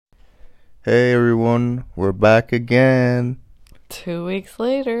Hey everyone, we're back again. 2 weeks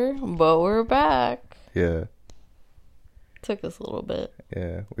later, but we're back. Yeah, Took us a little bit.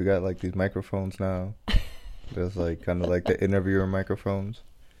 yeah, we got like these microphones now. There's like kind of like the interviewer microphones.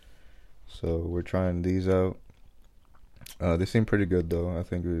 So we're trying these out. They seem pretty good though. I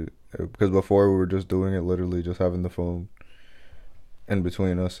think because before we were just doing it literally just having the phone in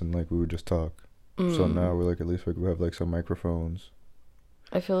between us and like we would just talk. So now we're like at least like we have like some microphones.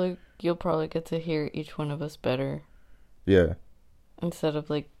 I feel like you'll probably get to hear each one of us better. Yeah. Instead of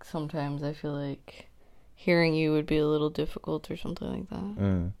like sometimes I feel like hearing you would be a little difficult or something like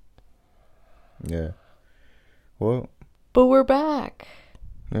that. Yeah. Well. But we're back.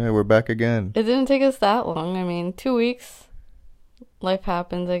 Yeah, we're back again. It didn't take us that long. I mean, 2 weeks. Life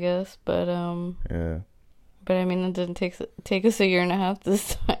happens, I guess. But Yeah. But I mean, it didn't take us a year and a half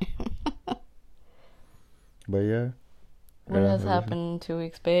this time. But yeah. What has happened in 2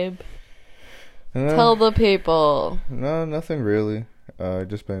 weeks, babe? Uh, Tell the people. No, nothing really.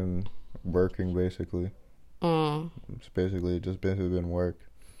 Just been working basically. It's basically just basically been work.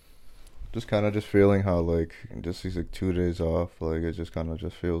 Just kind of just feeling how like just these like 2 days off, like it just kind of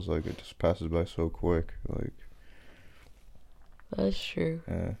just feels like it just passes by so quick, like. That's true.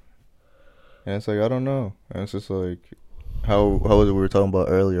 Yeah. And it's like I don't know, and it's just like how was it we were talking about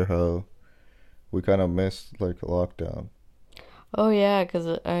earlier how we kind of missed like lockdown. Oh yeah,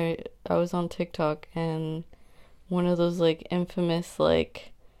 because I was on TikTok and one of those like infamous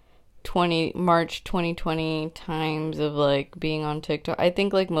like March 2020 times of like being on TikTok. I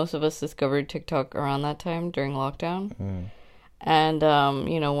think like most of us discovered TikTok around that time during lockdown. And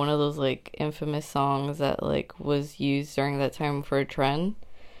one of those like infamous songs that like was used during that time for a trend.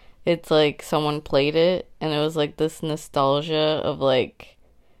 It's like someone played it and it was like this nostalgia of like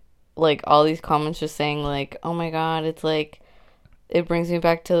all these comments just saying like, "Oh my God, it's like it brings me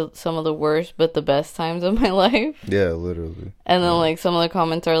back to some of the worst but the best times of my life." Yeah, literally. And then like some of the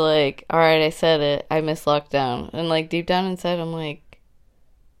comments are like, "All right, I said it. I miss lockdown." And like deep down inside, I'm like,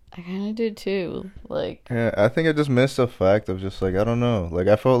 I kind of did too. Like, Yeah, I think I just missed the fact of just like I don't know, like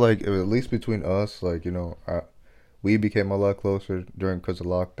I felt like at least between us, like we became a lot closer during because of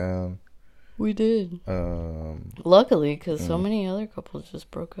lockdown. we did. Luckily, because so mm, many other couples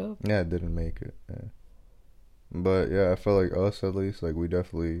just broke up. yeah, I didn't make it. Yeah. But yeah, I felt like us at least, like we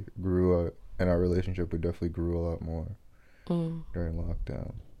definitely grew up in our relationship. We definitely grew a lot more during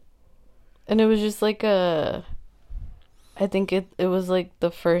lockdown. And it was just like I think it was like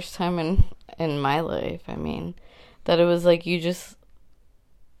the first time in my life, I mean, that it was like you just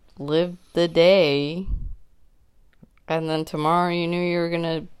lived the day and then tomorrow you knew you were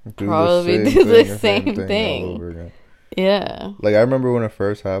gonna probably do the same thing all over again. Yeah. Like I remember when it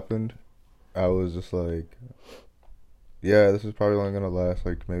first happened, I was just like, yeah, this is probably only gonna last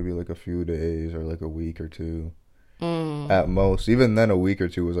like maybe like a few days or like a week or two. At most. Even then, a week or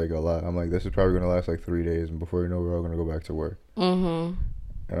two was like a lot. I'm like, this is probably gonna last like 3 days, and before you know, we're all gonna go back to work. And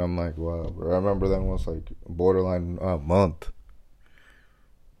I'm like, wow. But I remember then was like borderline a month.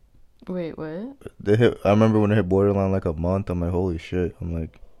 Wait, what? I remember when it hit borderline like a month. I'm like, holy shit. I'm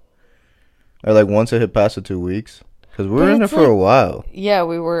like, or like once it hit past the 2 weeks, because we were in it for a while. Yeah,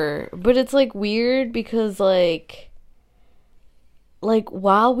 we were. But it's like weird because like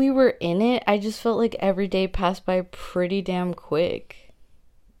while we were in it, I just felt like every day passed by pretty damn quick.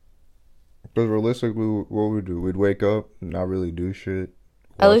 Because realistically, what we do, we'd wake up, not really do shit.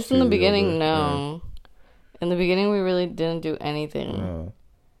 At least in the beginning, no. Yeah. In the beginning, we really didn't do anything. No.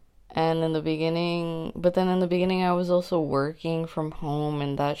 And in the beginning, but then in the beginning, I was also working from home,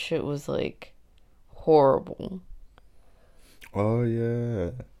 and that shit was like horrible. Oh,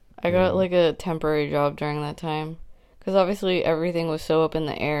 yeah. I got like a temporary job during that time. Because obviously everything was so up in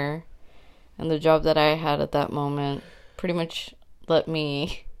the air. And the job that I had at that moment pretty much let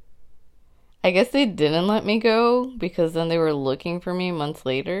me... I guess they didn't let me go because then they were looking for me months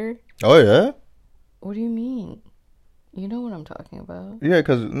later. Oh, yeah? What do you mean? You know what I'm talking about. Yeah,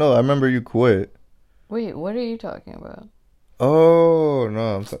 because, no, I remember you quit. Wait, what are you talking about? Oh,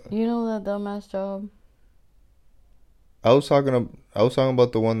 no. You know that dumbass job? I was talking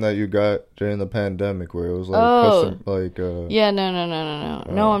about the one that you got during the pandemic where it was like custom, like yeah, no.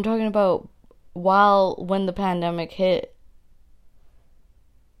 No, I'm talking about when the pandemic hit.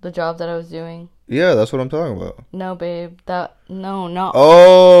 The job that I was doing. Yeah, that's what I'm talking about. No, babe. Not.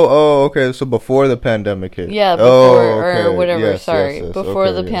 Oh, okay. So before the pandemic hit. Yeah, before or whatever. Yes, sorry, yes.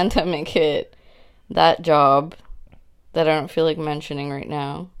 Before the pandemic hit, that job that I don't feel like mentioning right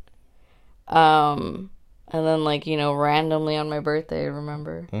now. And then, like, randomly on my birthday,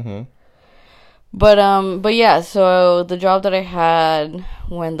 remember? But yeah, so the job that I had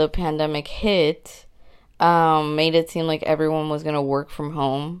when the pandemic hit, made it seem like everyone was gonna work from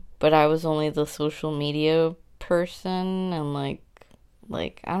home, but I was only the social media person, and like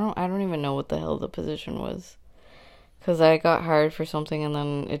I don't even know what the hell the position was, because I got hired for something and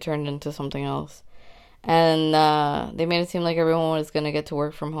then it turned into something else, and they made it seem like everyone was gonna get to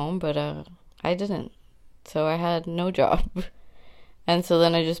work from home, but I didn't, so I had no job. And so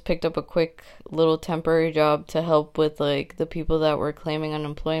then I just picked up a quick little temporary job to help with like the people that were claiming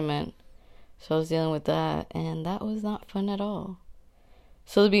unemployment. So I was dealing with that, and that was not fun at all.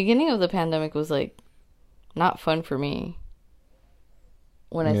 So the beginning of the pandemic was like not fun for me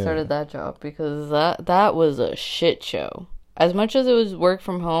when I Yeah. started that job, because that was a shit show. As much as it was work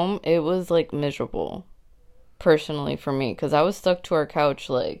from home, it was like miserable personally for me, because I was stuck to our couch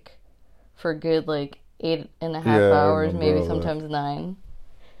like for good like 8.5 Yeah, I hours, remember maybe all that. sometimes 9.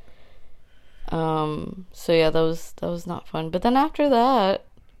 So yeah, that was not fun. But then after that,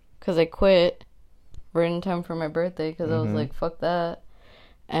 because I quit right in time for my birthday, because I was Mhm. like, fuck that.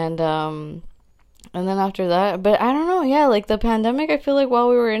 And then after that, but I don't know, yeah, like the pandemic, I feel like while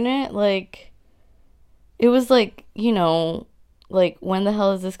we were in it, like it was like, like when the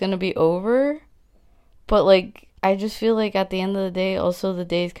hell is this gonna be over? But like I just feel like at the end of the day, also the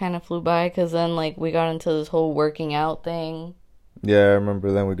days kind of flew by, because then like we got into this whole working out thing. Yeah, I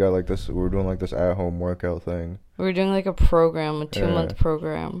remember then we got like this. We were doing like this at-home workout thing. We were doing like a program, a 2 month Yeah.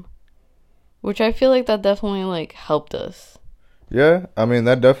 program, which I feel like that definitely like helped us. Yeah, I mean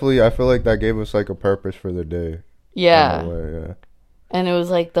that definitely. I feel like that gave us like a purpose for the day in a Yeah. way. Yeah. And it was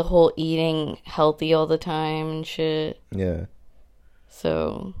like the whole eating healthy all the time and shit. Yeah.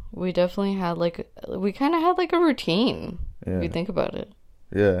 So we definitely had like, we kind of had like a routine, if you Yeah. think about it.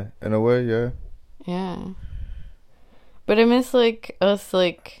 Yeah. In a way, yeah. Yeah. But I miss like us,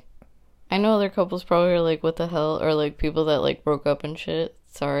 like, I know other couples probably are like, what the hell? Or like people that like broke up and shit.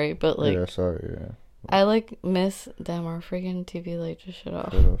 Sorry. But Yeah. like, Sorry. Yeah. I like miss, damn, our friggin' TV light just shut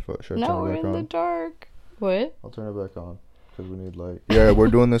off. Should I Now turn we're it back in the on? dark. What? I'll turn it back on because we need light. Yeah, we're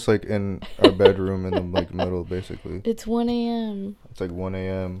doing this like in our bedroom in the like middle, basically. It's 1 a.m. It's like 1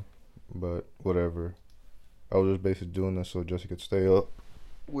 a.m. But whatever. I was just basically doing this so Jesse could stay up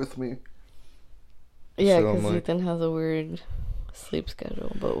with me. Yeah, So I'm because like, Ethan has a weird sleep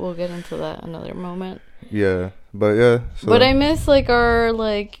schedule, but we'll get into that another moment. yeah, but yeah. So But I miss like our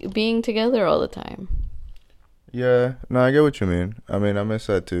like being together all the time. yeah, no, I get what you mean. I mean, I miss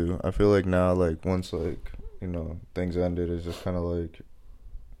that too. I feel like now, like once like things ended, it's just kind of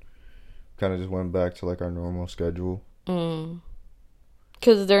just went back to like our normal schedule. Mm.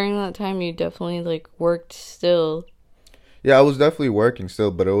 Because during that time, you definitely like worked still. Yeah, I was definitely working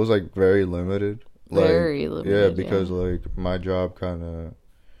still, but it was like very limited. Like, Very yeah, limited, because yeah. like my job kind of,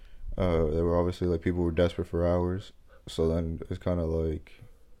 there were obviously like people were desperate for hours, so then it's kind of like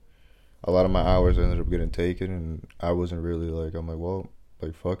a lot of my hours ended up getting taken, and I wasn't really like I'm like well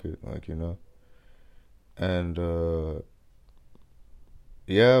like fuck it like and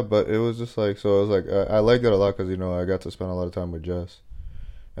yeah, but it was just like so I was like I liked it a lot because I got to spend a lot of time with Jess,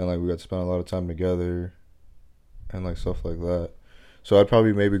 and like we got to spend a lot of time together, and like stuff like that. So I'd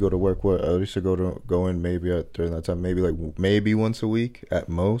probably maybe go to work. What I used to go in maybe during that time, maybe once a week at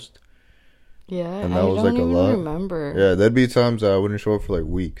most, Yeah, and that I was don't like a even lot. remember. Yeah, there'd be times that I wouldn't show up for like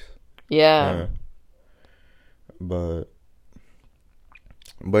weeks. Yeah. Yeah,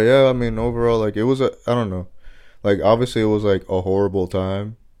 but yeah, I mean overall, like it was I don't know, like obviously it was like a horrible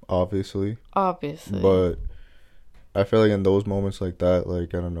time, obviously, Obviously. but I feel like in those moments like that,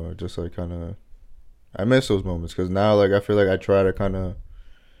 like I don't know, just like kind of I miss those moments because now like I feel like I try to kind of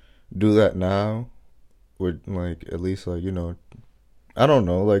do that now with like at least like I don't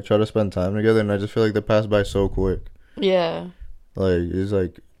know like try to spend time together, and I just feel like they pass by so quick. Yeah. Like it's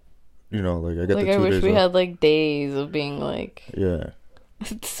like like I get the Like I two wish days we off. had like days of being like, Yeah,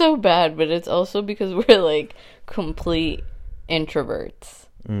 it's so bad, but it's also because we're like complete introverts.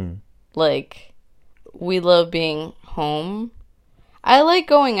 mm. Like, we love being home. I like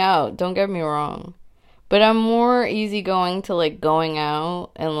going out, don't get me wrong. But I'm more easygoing to like going out,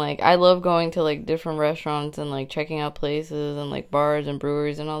 and like I love going to like different restaurants and like checking out places and like bars and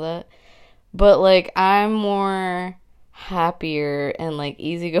breweries and all that. But like I'm more happier and like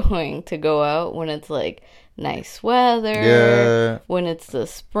easygoing to go out when it's like nice weather, Yeah. when it's the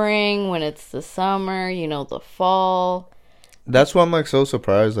spring, when it's the summer, the fall. That's why I'm like so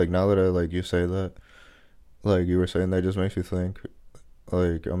surprised. Like now that I like you say that, like you were saying, that just makes me think.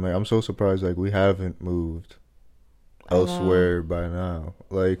 Like I'm so surprised. Like we haven't moved I know. elsewhere by now.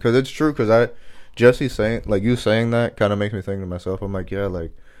 Like, cause it's true. Cause Jesse saying like you saying that kind of makes me think to myself. I'm like, yeah,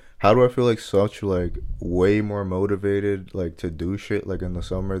 like how do I feel like such like way more motivated like to do shit like in the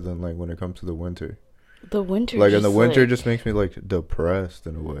summer than like when it comes to the winter? The winter Like in just the winter, it like just makes me like depressed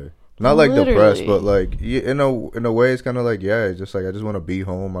in a way. Not like depressed, but literally. like in a way, it's kind of like yeah, it's just like I just want to be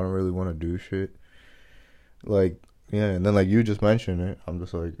home. I don't really want to do shit. Like yeah, and then like you just mentioned it, I'm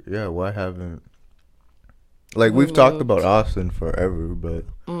just like yeah, why haven't like We we've talked about moved. Austin forever, but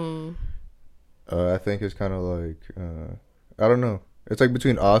Mm. I think it's kind of like I don't know. It's like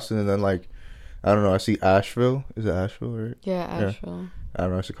between Austin and then like I don't know. I see Asheville. Is it Asheville, right? Yeah, Yeah. Asheville. I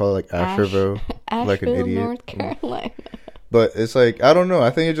don't know. I should call it like Ash Asheville, like an Asheville, idiot. North Carolina. But it's like I don't know. I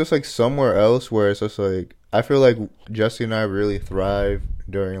think it's just like somewhere else where it's just like I feel like Jesse and I really thrive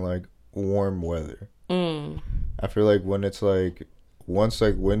during like warm weather. Mm. I feel like when it's like once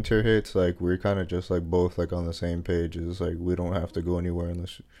like winter hits, like we're kind of just like both like on the same page. It's like we don't have to go anywhere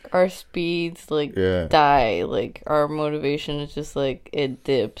unless Our speeds like yeah. die. Like our motivation is just like it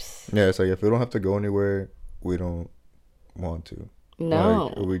dips. Yeah, it's like if we don't have to go anywhere, we don't want to. Like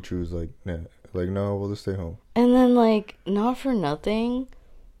No. we choose like yeah, like no, we'll just stay home. And then like not for nothing,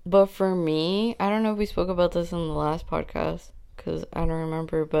 but for me, I don't know if we spoke about this in the last podcast because I don't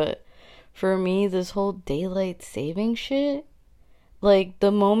remember, but for me, this whole daylight saving shit, like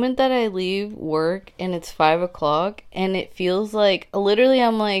the moment that I leave work and it's 5 o'clock and it feels like literally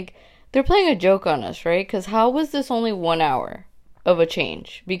I'm like, they're playing a joke on us, right? Because how was this only 1 hour of a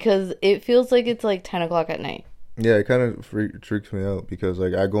change? Because it feels like it's like 10 o'clock at night. Yeah, it kind of freaks me out because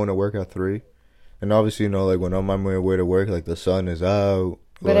like I go into work at 3, and obviously you know like when I'm on my way to work, like the sun is out.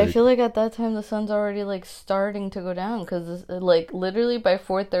 But I Like, feel like at that time the sun's already like starting to go down because like literally by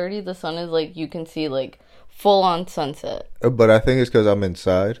 4:30 the sun is like you can see like full on sunset. but I think it's because I'm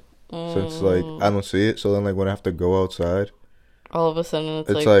inside, so it's like I Mm. don't see it. So then like when I have to go outside, All of a sudden it's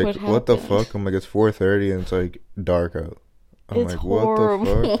it's like what like what the happened? fuck? I'm like it's 4:30 and it's like dark out. I'm It's like what the fuck?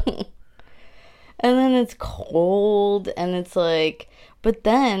 horrible. And then it's cold and it's like but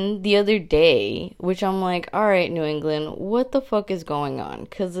then the other day, which I'm like, all right, New England, what the fuck is going on?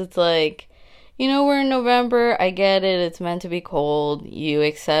 Because it's like, we're in November. I get it. It's meant to be cold. You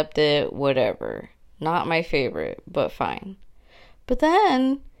accept it, whatever. Not my favorite, but fine. But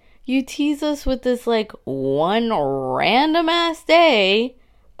then you tease us with this like one random ass day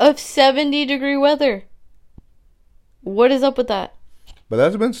of 70-degree weather. What is up with that? But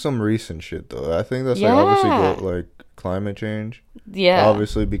that's been some recent shit though. I think that's like obviously Yeah. like climate change. Yeah.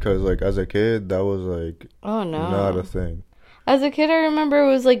 Obviously because like as a kid that was like Oh not a no. thing. As a kid, I remember it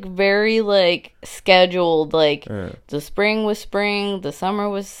was like very like scheduled. Like Yeah. the spring was spring, the summer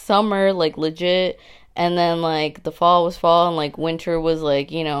was summer, like legit. And then like the fall was fall, and like winter was like,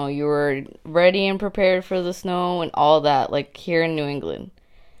 you were ready and prepared for the snow and all that, like here in New England.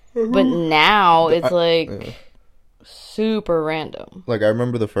 But now The- it's yeah. like super random. Like I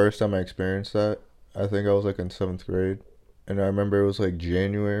remember the first time I experienced that. I think I was like in 7th grade, and I remember it was like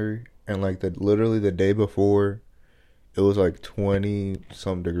January, and like the literally the day before, it was like 20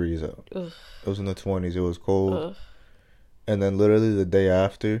 some degrees out. Ugh, It was in the 20s. It was cold, ugh. and then literally the day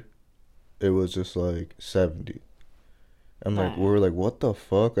after, it was just like 70. I'm like, we Nah. were like, what the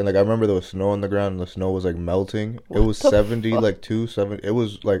fuck? And like I remember there was snow on the ground, and the snow was like melting. It What was the 70, fuck? like 270. It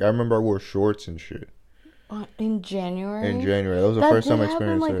was like I remember I wore shorts and shit In January? in January. That was the That first did time I happen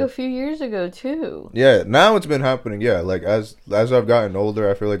experienced like it. a few years ago too. Yeah, now it's been happening. Yeah, like as I've gotten older,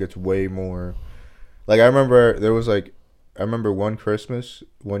 I feel like it's way more. Like I remember there was like, I remember one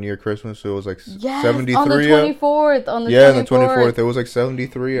year Christmas, it was like Yes, on the 73 out. 24th, on the Yeah, on the 24th. 24th, it was like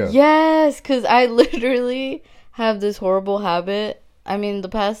 73 out. Yes, because I literally have this horrible habit. I mean, the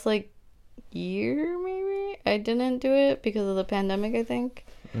past like year maybe I didn't do it because of the pandemic, I think.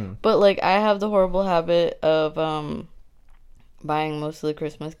 Mm. But like I have the horrible habit of buying most of the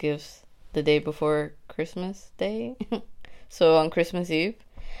Christmas gifts the day before Christmas Day. So on Christmas Eve.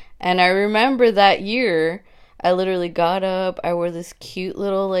 And I remember that year I literally got up, I wore this cute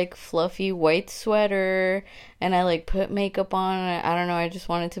little like fluffy white sweater, and I like put makeup on. I don't know, I just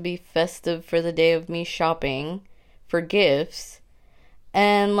wanted to be festive for the day of me shopping for gifts.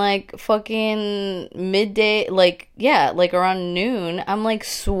 And like fucking midday, like yeah, like around noon, I'm like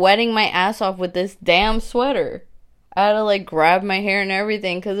sweating my ass off with this damn sweater. I had to like grab my hair and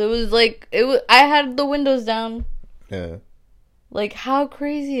everything because it was like I had the windows down. Yeah. Like how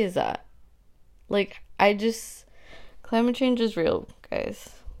crazy is that? Like climate change is real, guys.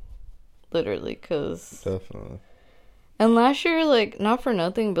 Literally, cause Definitely. and last year, like not for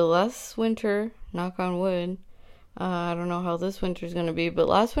nothing, but last winter, knock on wood. I don't know how this winter's gonna be, but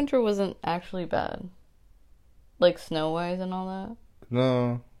last winter wasn't actually bad. Like snow-wise and all that.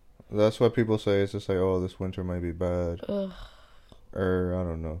 No, that's what people say. It's just like, oh, this winter might be bad. Ugh. or I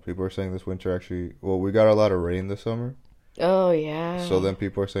don't know. People are saying this winter actually. Well, we got a lot of rain this summer. Oh yeah. So then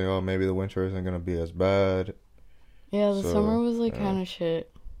people are saying, oh, maybe the winter isn't gonna be as bad. Yeah, the summer was like kind of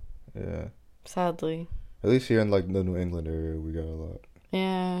shit. Yeah. Sadly. At least here in like the New England area, we got a lot.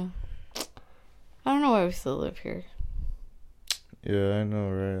 Yeah. I don't know why we still live here. Yeah, I know,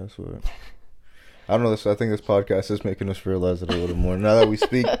 right? That's what. I don't know. I think this podcast is making us realize it a little more now that we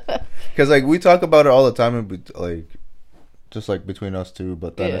speak, because like we talk about it all the time, and like just like between us two.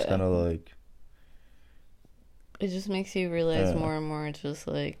 But then it's kind of like it just makes you realize more and more. It's just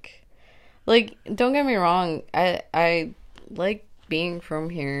like don't get me wrong. I like being from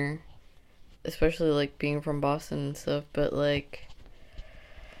here, especially like being from Boston and stuff. But like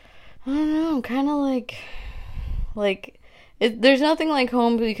I don't know, kind of like. There's nothing like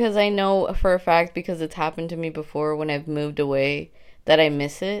home because I know for a fact, because it's happened to me before when I've moved away, that I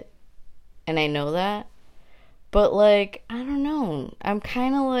miss it. And I know that. But, like, I don't know. I'm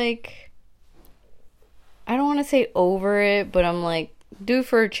kind of like, I don't want to say over it, but I'm like, due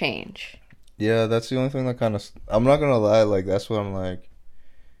for a change. Yeah, that's the only thing that kind of, I'm not going to lie, like, that's what I'm like.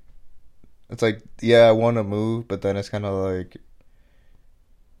 It's like, yeah, I want to move, but then it's kind of like,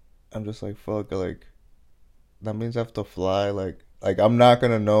 I'm just like, fuck, like, that means I have to fly. Like I'm not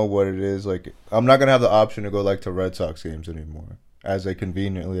gonna know what it is. Like I'm not gonna have the option to go like to Red Sox games anymore, as like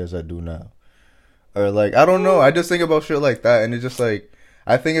conveniently as I do now. Or like I don't know. I just think about shit like that, and it's just like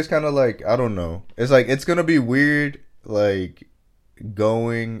I think it's kind of like I don't know. It's like it's gonna be weird, like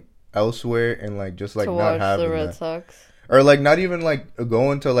going elsewhere and like just like to not watch having the Red that. Sox, or like not even like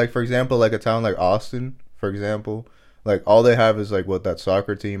going to like for example like a town like Austin, for example. Like, all they have is, like, that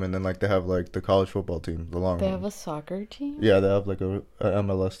soccer team, and then, like, they have, like, the college football team, the Longhorns. They have a soccer team? Yeah, they have, like, a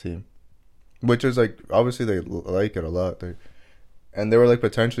MLS team. Which is, like, obviously they like it a lot. And they were, like,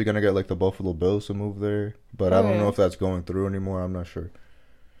 potentially going to get, like, the Buffalo Bills to move there. But I don't know if that's going through anymore. I'm not sure.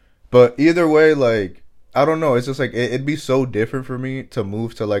 But either way, like, I don't know. It's just, like, it'd be so different for me to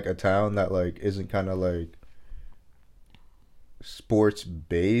move to, like, a town that, like, isn't kind of, like, sports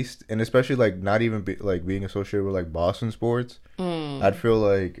based, and especially like not even like being associated with like Boston sports. I'd feel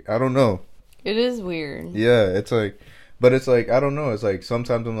like I don't know. It is weird. Yeah, it's like, but it's like I don't know. It's like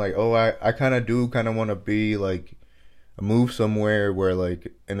sometimes I'm like, oh, I kind of do kind of want to be like move somewhere where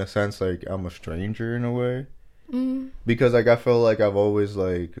like in a sense like I'm a stranger in a way, because like I feel like I've always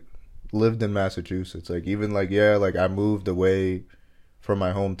like lived in Massachusetts. Like even like like I moved away from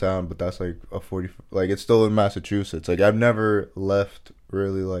my hometown, but that's like a 40, like it's still in Massachusetts. Like I've never left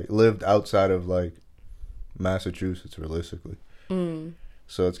really, like lived outside of like Massachusetts realistically.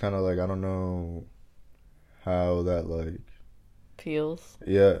 So it's kind of like I don't know how that like feels.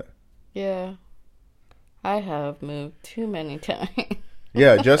 Yeah I have moved too many times.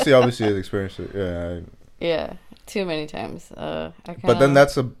 Yeah, Jesse obviously has experienced it. Yeah, too many times. But then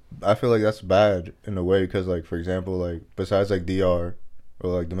I feel like that's bad in a way, because like for example, like besides like DR or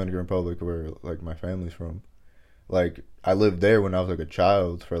like Dominican Republic, where like my family's from, like I lived there when I was like a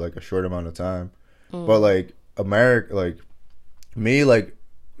child for like a short amount of time. But like America, like me, like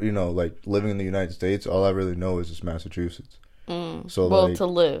you know, like living in the United States, all I really know is just Massachusetts. So like to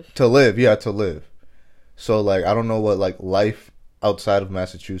live, yeah, to live. So like I don't know what like life outside of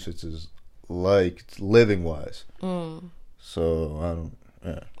Massachusetts is like living wise. So I don't.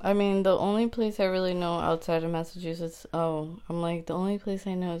 Yeah. I mean, the only place I really know outside of Massachusetts, I'm like, the only place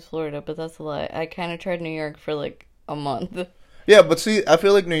I know is Florida, but that's a lie. I kind of tried New York for like a month. Yeah, but see, I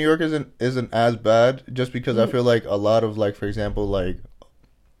feel like New York isn't as bad, just because I feel like a lot of like, for example, like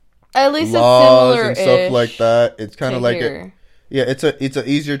at least laws it's similar and stuff like that. It's kind of like it's a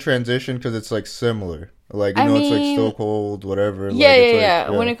easier transition because it's like similar. Like you know, it's like still cold, whatever. Yeah.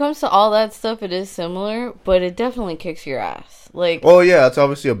 When it comes to all that stuff, it is similar, but it definitely kicks your ass. Like, oh yeah, it's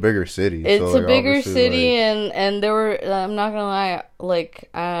obviously a bigger city. It's so, like, a bigger city, like, and there were. I'm not gonna lie. Like,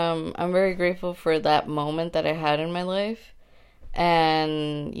 I'm very grateful for that moment that I had in my life,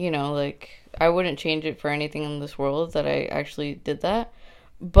 and you know, like I wouldn't change it for anything in this world that I actually did that.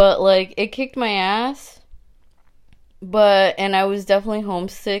 But like, it kicked my ass. And I was definitely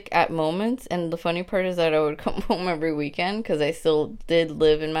homesick at moments. And the funny part is that I would come home every weekend because I still did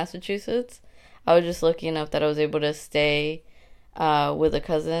live in Massachusetts. I was just lucky enough that I was able to stay with a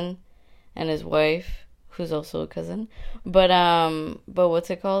cousin and his wife, who's also a cousin. But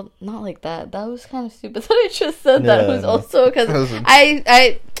what's it called? Not like that. That was kind of stupid that I just said that. Who's also a cousin.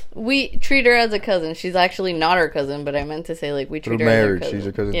 We treat her as a cousin. She's actually not our cousin, but I meant to say like we treat her as a cousin. She's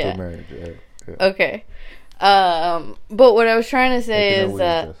a cousin through marriage. Yeah. Okay. But what I was trying to say is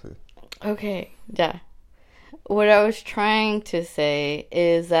that what I was trying to say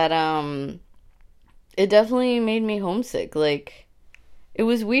is that it definitely made me homesick. Like It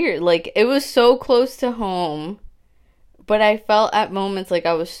was weird. Like, it was so close to home, but I felt at moments like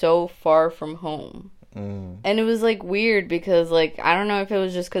I was so far from home. And it was, like, weird because, like, I don't know if it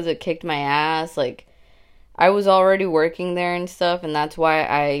was just because it kicked my ass. Like, I was already working there and stuff, and that's why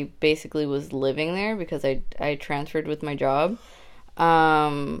I basically was living there because I transferred with my job.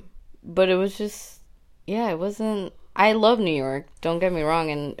 But it was just, yeah, it wasn't. I love New York, don't get me wrong,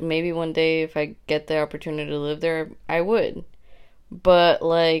 and maybe one day if I get the opportunity to live there, I would. But,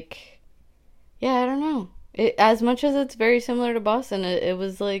 like, yeah, I don't know. As much as it's very similar to Boston, it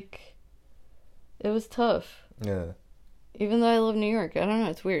was like, it was tough. Yeah. Even though I love New York, I don't know,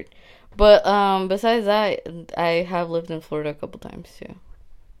 it's weird. But besides that, I have lived in Florida a couple times too.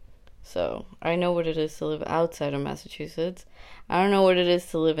 So I know what it is to live outside of Massachusetts. I don't know what it is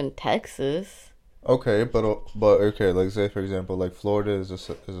to live in Texas. Okay, but okay, like say for example, like Florida is a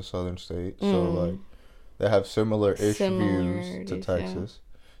southern state, so like they have similar-ish views to Texas. Yeah.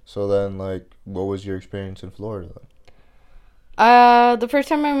 So then, like, what was your experience in Florida then? The first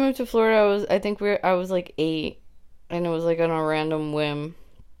time I moved to Florida, I was like 8, and it was like on a random whim.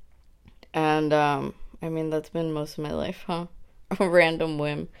 And I mean that's been most of my life, huh? A random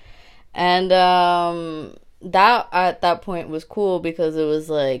whim. And that at that point was cool because it was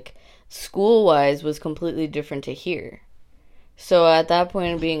like school-wise was completely different to here. So at that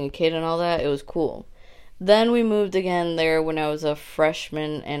point, being a kid and all that, it was cool. Then we moved again there when I was a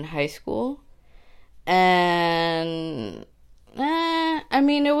freshman in high school. And I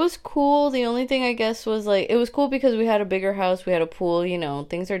mean, it was cool. The only thing I guess was like, it was cool because we had a bigger house, we had a pool, you know,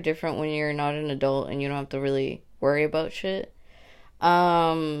 things are different when you're not an adult and you don't have to really worry about shit.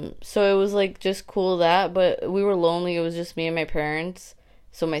 So it was like just cool that, but we were lonely. It was just me and my parents.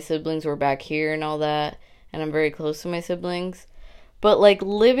 So my siblings were back here and all that, and I'm very close to my siblings. But like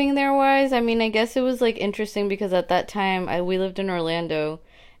living there wise, I mean, I guess it was like interesting because at that time we lived in Orlando,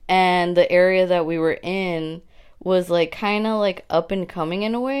 and the area that we were in was like kind of like up and coming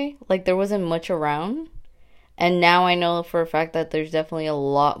in a way. Like there wasn't much around. And now I know for a fact that there's definitely a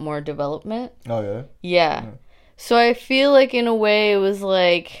lot more development. Oh, yeah? Yeah. So I feel like in a way it was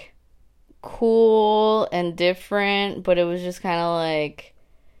like cool and different, but it was just kind of like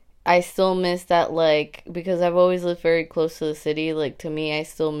I still miss that, like, because I've always lived very close to the city. Like, to me, I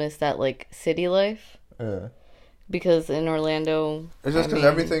still miss that, like, city life. Yeah. Because in Orlando... It's just because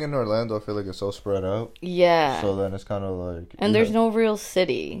everything in Orlando, I feel like it's so spread out. Yeah. So then it's kind of like... And there's no real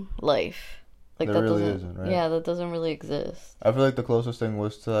city life. Like, there really isn't, right? Yeah, that doesn't really exist. I feel like the closest thing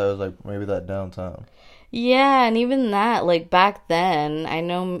was to that was, like, maybe that downtown. Yeah, and even that, like, back then, I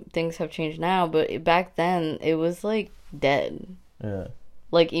know things have changed now, but back then, it was, like, dead. Yeah.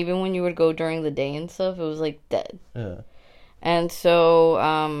 Like, even when you would go during the day and stuff, it was, like, dead. Yeah. And so,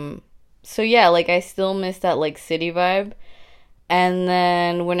 yeah, like, I still miss that, like, city vibe. And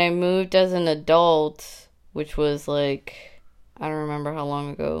then when I moved as an adult, which was, like, I don't remember how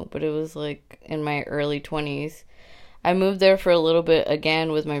long ago, but it was, like, in my early 20s, I moved there for a little bit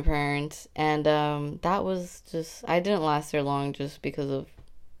again with my parents. And that was just, I didn't last there long just because of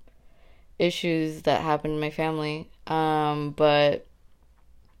issues that happened in my family.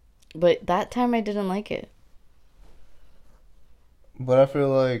 But that time I didn't like it. But I feel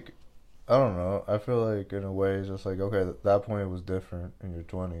like, I don't know, I feel like in a way it's just like, okay, that point was different in your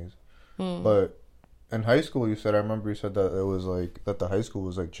 20s. But in high school, I remember you said that it was like, that the high school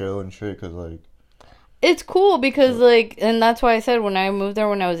was like chill and shit, because like... It's cool because like, and that's why I said when I moved there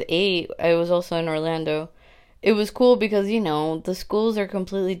when I was 8, I was also in Orlando. It was cool because, you know, the schools are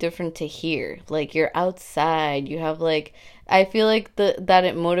completely different to here. Like, you're outside, you have like... I feel like that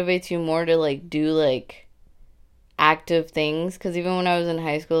it motivates you more to, like, do, like, active things. Because even when I was in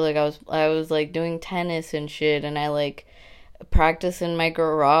high school, like, I was, like, doing tennis and shit. And I, like, practice in my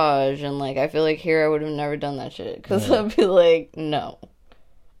garage. And, like, I feel like here I would have never done that shit. Because I'd be like, no.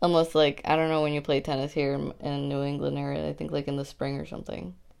 Unless, like, I don't know when you play tennis here in New England area. I think, like, in the spring or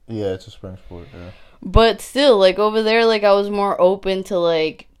something. Yeah, it's a spring sport, yeah. But still, like, over there, like, I was more open to,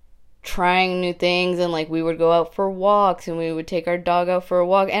 like, trying new things, and like we would go out for walks and we would take our dog out for a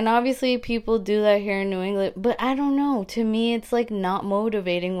walk, and obviously people do that here in New England, but I don't know, to me it's like not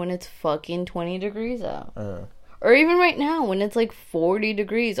motivating when it's fucking 20 degrees out. Or even right now when it's like 40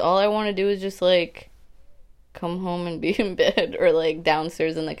 degrees, all I want to do is just like come home and be in bed or like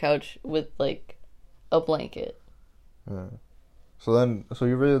downstairs on the couch with like a blanket. So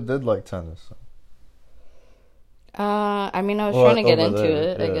you really did like tennis? I mean, I was trying to get into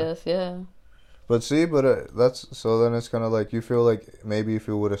it, yeah. I guess, yeah. But see, that's, so then it's kind of like, you feel like maybe if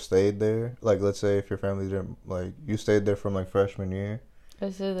you would have stayed there, like, let's say if your family didn't, like, you stayed there from, like, freshman year, I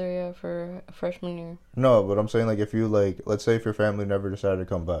stayed there, yeah, for freshman year. No, but I'm saying like if you like, let's say if your family never decided to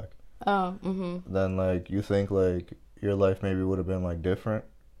come back, Oh, mm-hmm. then like you think like your life maybe would have been like different.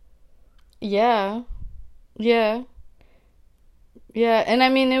 Yeah. Yeah. Yeah, and I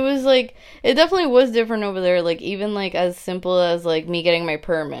mean, it was like, it definitely was different over there. Like, even like as simple as like me getting my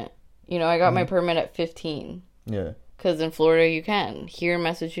permit. You know, I got my permit at 15. Yeah. Because in Florida, you can. Here in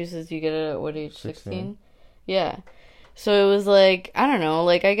Massachusetts, you get it at what age? 16? Yeah. So it was like, I don't know,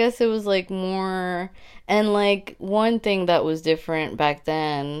 like, I guess it was like more. And like, one thing that was different back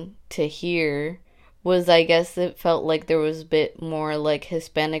then to here was, I guess it felt like there was a bit more like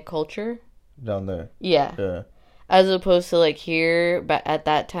Hispanic culture. Down there. Yeah. Yeah. As opposed to like here, but at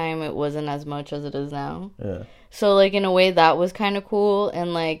that time it wasn't as much as it is now. Yeah. So like in a way that was kind of cool,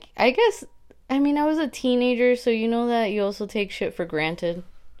 and like I guess, I mean, I was a teenager, so you know that you also take shit for granted.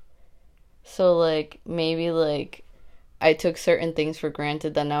 So like maybe like I took certain things for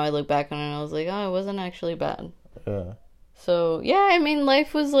granted that now I look back on it and I was like, oh, it wasn't actually bad. Yeah. So yeah, I mean,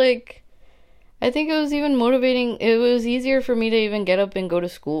 life was like, I think it was even motivating. It was easier for me to even get up and go to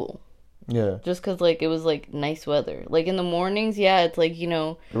school. Yeah. Just because, like, it was, like, nice weather. Like, in the mornings, yeah, it's, like, you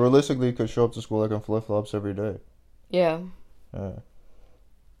know. Realistically, you could show up to school, like, in flip-flops every day. Yeah. Yeah.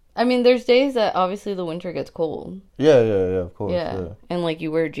 I mean, there's days that, obviously, the winter gets cold. Yeah, of course. Yeah. And, like,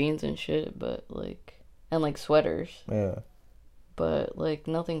 you wear jeans and shit, but, like, and, like, sweaters. Yeah. But, like,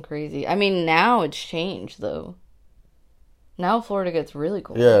 nothing crazy. I mean, now it's changed, though. Now Florida gets really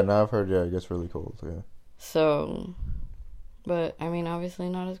cold. Yeah, now I've heard, yeah, it gets really cold, yeah. So... But, I mean, obviously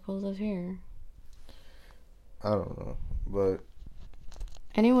not as cold as here. I don't know, but...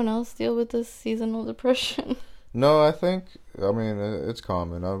 Anyone else deal with this seasonal depression? No, I think, I mean, it's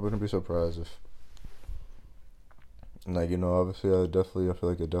common. I wouldn't be surprised if... Like, you know, obviously, I feel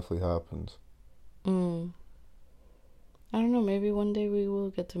like it definitely happens. I don't know, maybe one day we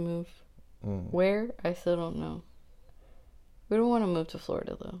will get to move. Where? I still don't know. We don't want to move to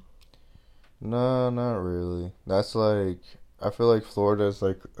Florida, though. No, not really. That's like... I feel like Florida is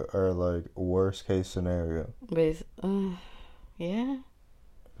like our like worst case scenario. Yeah.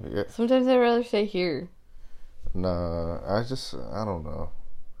 Yeah. Sometimes I'd rather stay here. Nah, I don't know.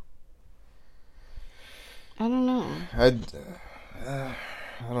 I don't know. I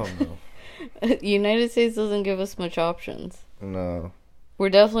don't know. United States doesn't give us much options. No. We're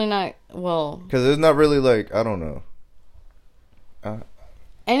definitely not, well... Because it's not really like, I don't know.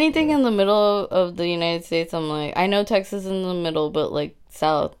 Anything in the middle of the United States, I'm like... I know Texas is in the middle, but like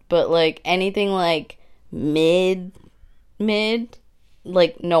south. But like anything like mid...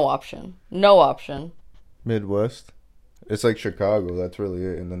 Like no option. No option. Midwest? It's like Chicago, that's really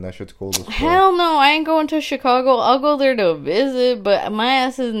it. And then that shit's cold as fuck. Hell no, I ain't going to Chicago. I'll go there to visit, but my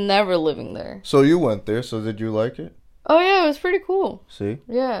ass is never living there. So you went there, so did you like it? Oh yeah, it was pretty cool. See?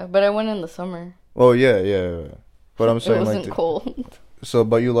 Yeah, but I went in the summer. Oh yeah. But I'm saying it wasn't like cold. So,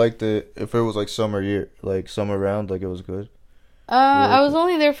 but you liked it if it was like summer round, like it was good? I was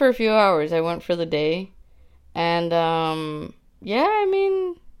only there for a few hours. I went for the day. And, yeah, I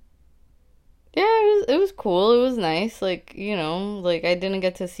mean, yeah, it was cool. It was nice. Like, you know, like I didn't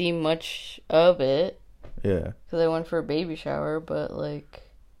get to see much of it. Yeah. Because I went for a baby shower, but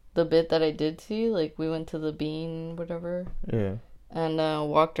like the bit that I did see, like we went to the Bean, whatever. Yeah. And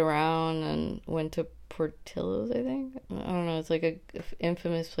walked around and went to Portillo's, I think. I don't know. It's like a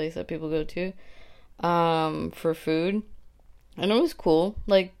infamous place that people go to for food. And it was cool.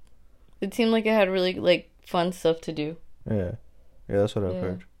 Like, it seemed like it had really, like, fun stuff to do. Yeah. Yeah, that's what I've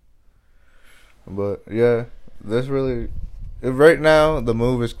heard. But, yeah, there's really... Right now, the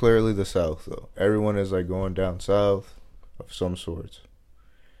move is clearly the South, though. Everyone is, like, going down south of some sorts.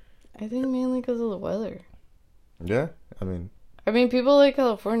 I think mainly because of the weather. Yeah? I mean, people like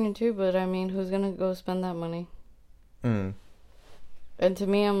California, too, but, I mean, who's gonna go spend that money? And to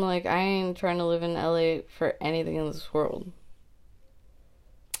me, I'm like, I ain't trying to live in LA for anything in this world.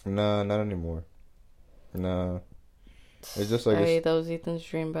 Nah, not anymore. Nah. It's just like... that was Ethan's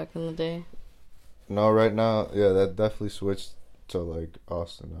dream back in the day. No, right now, yeah, that definitely switched to, like,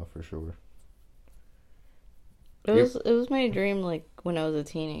 Austin now, for sure. It was my dream, like, when I was a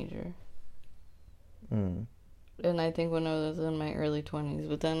teenager. And I think when I was in my early 20s.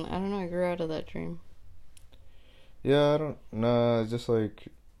 But then, I don't know, I grew out of that dream. Yeah, it's just like...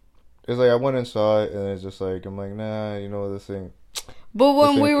 It's like I went and saw it, and it's just like, I'm like, nah, you know, this thing... But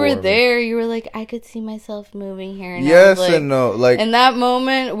when we were there, you were like, I could see myself moving here. And yes like, and no. Like, in that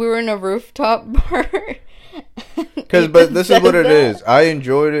moment, we were in a rooftop bar. But this is what it is. I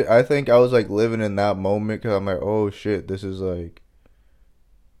enjoyed it. I think I was like living in that moment because I'm like, oh shit, this is like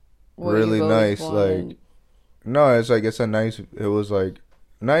really nice. Like, no, it's like, it's a nice, it was like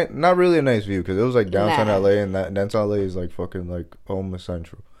not really a nice view because it was like downtown Nah. LA, and that downtown LA is like fucking like almost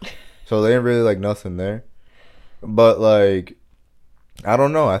central. So they ain't really like nothing there. But like I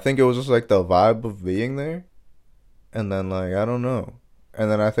don't know. I think it was just like the vibe of being there, and then like I don't know. And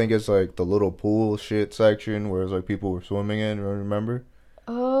then I think it's like the little pool shit section where it's like people were swimming in. Remember?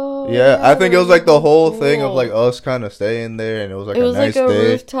 Oh, Yeah, yeah, I think there it was was like a the whole whole thing of pool. like us kind of staying there, and it was like It a was like nice a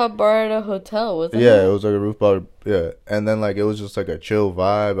day. rooftop bar at a hotel, wasn't Yeah, it it? was like a roof bar. Yeah, and then like it was just like a chill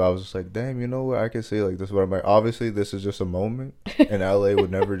vibe. I was just like, damn, you know what? I can see like this. Is what I'm like. Obviously, this is just a moment, and LA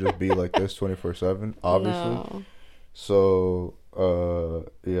would never just be like this 24/7. Obviously, No. so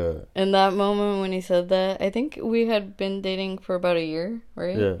yeah, In that moment when he said that, I think we had been dating for about a year,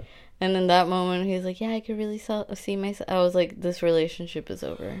 right? yeah. And in that moment, he's like, "Yeah, I could really see myself." I was like, "This relationship is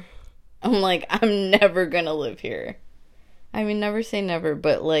over." I'm like, "I'm never gonna live here." I mean, never say never,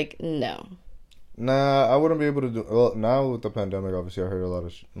 but like, no. Nah, I wouldn't be able to do. Well, now with the pandemic, obviously, I heard a lot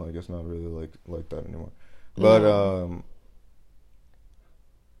of like it's not really like that anymore. But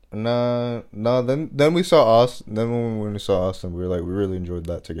No. nah. Then we saw Austin. Then when we saw Austin, we were like we really enjoyed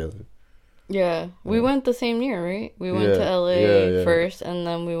that together. Yeah, we Yeah, went the same year, right? We went to yeah, yeah, LA yeah. first, and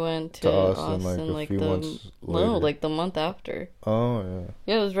then we went To to Austin like Austin a like few the months no, later. like the month after. Oh yeah.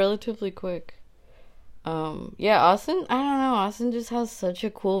 Yeah, it was relatively quick. Yeah, Austin, I don't know, Austin just has such a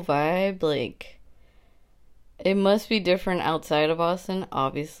cool vibe. Like, it must be different outside of Austin,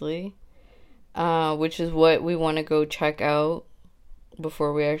 obviously. Which is what we want to go check out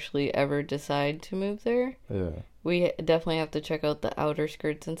before we actually ever decide to move there. Yeah. We definitely have to check out the outer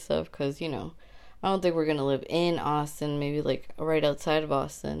skirts and stuff because, I don't think we're going to live in Austin, maybe like right outside of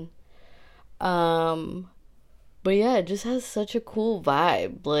Austin. Um, but yeah, it just has such a cool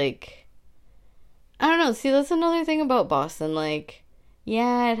vibe. Like, I don't know. See, that's another thing about Boston. Like,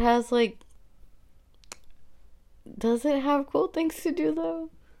 yeah, it has like, does it have cool things to do though?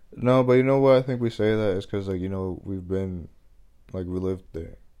 No, but you know what? I think we say that is because like we've been like we lived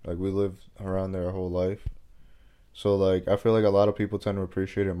there, like we lived around there our whole life. So like I feel like a lot of people tend to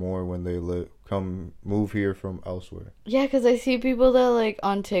appreciate it more when they move here from elsewhere. Yeah, because I see people that like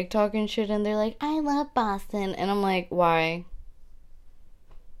on TikTok and shit, and they're like, I love Boston. And I'm like, why?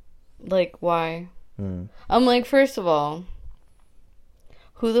 Like, why? Hmm. I'm like, first of all,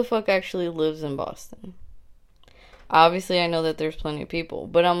 who the fuck actually lives in Boston? Obviously, I know that there's plenty of people,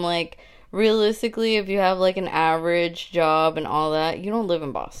 but I'm like, realistically, if you have like an average job and all that, you don't live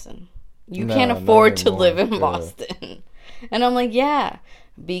in Boston. You can't Nah, not afford to live anymore. in Yeah. Boston. And I'm like, yeah,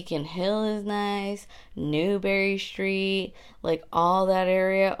 Beacon Hill is nice, Newberry Street, like all that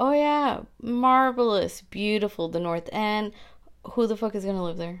area. Oh, yeah, marvelous, beautiful. The North End. Who the fuck is gonna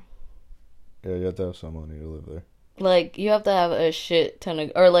live there? Yeah, you have to have some money to live there. Like, you have to have a shit ton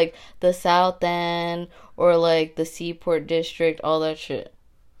of, or like the South End, or like the Seaport District, all that shit.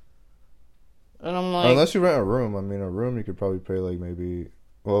 And I'm like, Unless you rent a room. I mean, a room you could probably pay like maybe.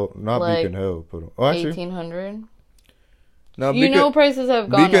 Well, not Beacon like Hill, but actually, 1800. no You know, prices have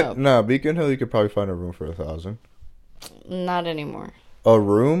gone up. Beacon Hill. You could probably find a room for 1,000. Not anymore. A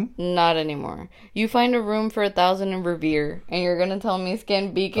room? Not anymore. You find a room for 1,000 in Revere, and you're gonna tell me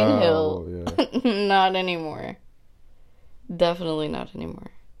scan Beacon Hill? Well, yeah. Not anymore. Definitely not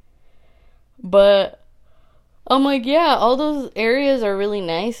anymore. But I'm like, yeah, all those areas are really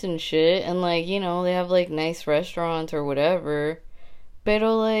nice and shit, and like, they have like nice restaurants or whatever.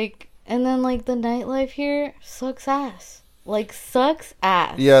 Pero like, and then like the nightlife here sucks ass. Like, sucks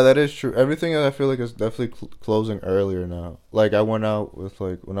ass. Yeah, that is true. Everything I feel like is definitely closing earlier now. Like I went out with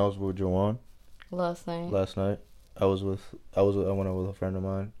like when I was with Joanne Last night. last night. I went out with a friend of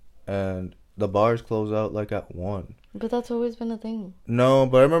mine, and the bars close out like at 1. But that's always been a thing. No,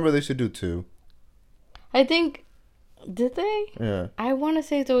 but I remember they used to do 2. I think, did they? Yeah. I want to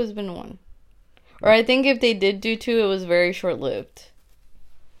say it's always been 1. Or I think if they did do 2, it was very short-lived.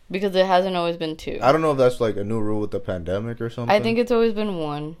 Because it hasn't always been 2. I don't know if that's like a new rule with the pandemic or something. I think it's always been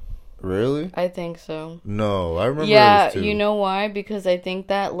 1. Really? I think so. No, I remember Yeah, it was 2. you know why? Because I think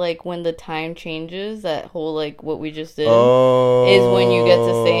that, like, when the time changes, that whole, like, what we just did, Oh. is when you get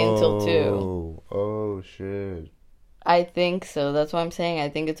to stay until 2. Oh, shit. I think so. That's what I'm saying. I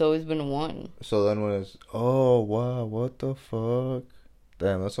think it's always been 1. So then when it's, oh, wow, what the fuck?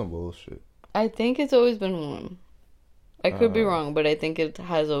 Damn, that's some bullshit. I think it's always been 1. I could be Uh, wrong, but I think it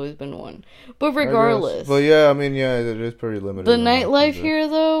has always been 1. But I guess. regardless. But yeah, I mean, yeah, it is pretty limited. The on nightlife options, yeah. here,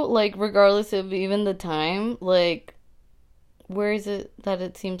 though, like, regardless of even the time, like, where is it that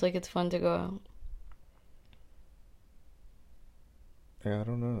it seems like it's fun to go out? Yeah, I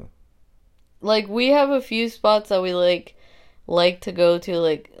don't know. Like, we have a few spots that we, like to go to,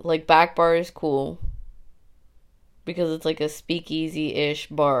 like Back Bar is cool. because it's like a speakeasy-ish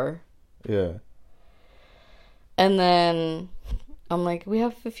bar. Yeah. And then I'm like, we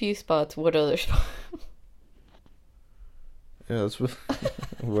have a few spots. What other spots? Yeah, that's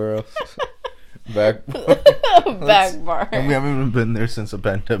where else? Back Back bar. And we haven't even been there since the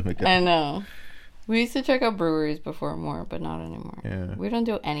pandemic. I know. We used to check out breweries before more, but not anymore. Yeah. We don't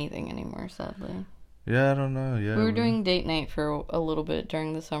do anything anymore, sadly. Yeah, I don't know. Yeah. We were doing date night for a little bit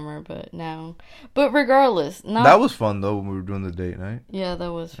during the summer, but now. But regardless, that was fun though when we were doing the date night. Yeah,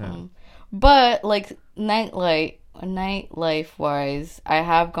 that was fun. But like nightlife wise, I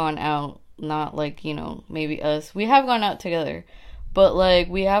have gone out. Not like, you know, maybe us. We have gone out together, but like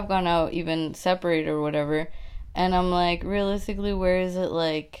we have gone out even separated or whatever. And I'm like, realistically, where is it?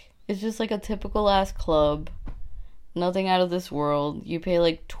 Like, it's just like a typical ass club. Nothing out of this world. You pay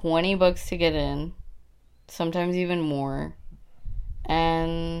like $20 to get in. Sometimes even more.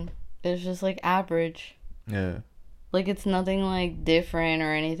 And it's just like average. Yeah. Like, it's nothing like different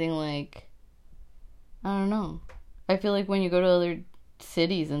or anything like, I don't know. I feel like when you go to other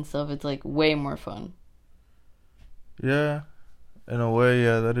cities and stuff, it's like way more fun. Yeah. In a way,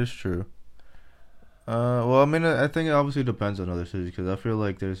 yeah, that is true. Well, I mean, I think it obviously depends on other cities, because I feel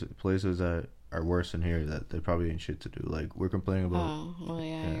like there's places that are worse than here that they probably ain't shit to do. Like, we're complaining about. Oh, well,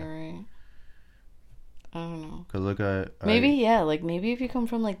 yeah. You're right. I don't know. Cause look, like maybe if you come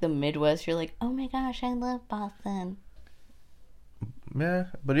from like the Midwest, you're like, oh my gosh, I love Boston. Yeah,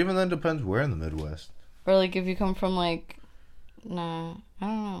 but even then, depends where in the Midwest. Or like if you come from like, nah, I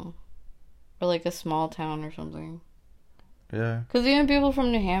don't know, or like a small town or something. Yeah. Cause even people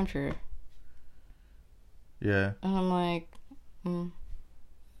from New Hampshire. Yeah. And I'm like,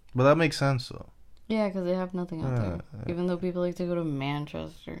 But that makes sense though. Yeah, because they have nothing out there. Even though people like to go to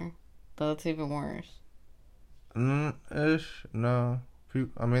Manchester, that's even worse. Ish. No.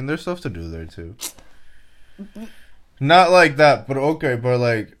 I mean, there's stuff to do there too. Not like that, but okay. But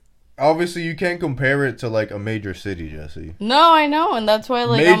like, obviously, you can't compare it to like a major city, Jesse. No, I know, and that's why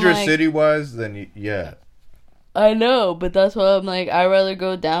like major city wise, then yeah. I know, but that's why I'm like, I'd rather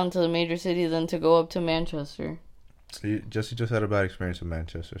go down to the major city than to go up to Manchester. Jesse just had a bad experience in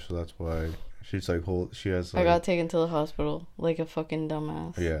Manchester, so that's why she's like, she has. Like, I got taken to the hospital like a fucking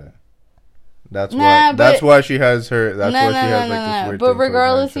dumbass. Yeah. That's why she has her. That's why she has like this weird. But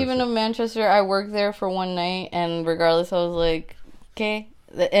regardless, even of Manchester, I worked there for one night, and regardless, I was like, "Okay,"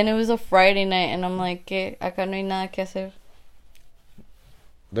 and it was a Friday night, and I'm like, "Okay, acá no hay nada que hacer."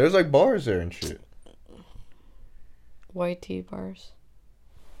 There's like bars there and shit. White tea bars.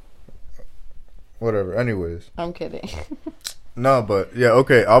 Whatever. Anyways, I'm kidding. No, but yeah,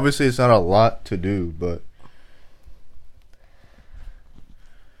 okay. Obviously, it's not a lot to do, but.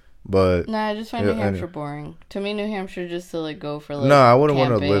 Nah, I just find New Hampshire boring. To me, New Hampshire just to like go for like. No, I wouldn't want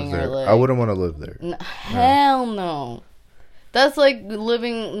to live there. Like, I wouldn't want to live there. Hell no. That's like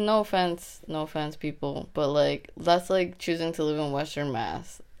living. No offense, people, but like that's like choosing to live in Western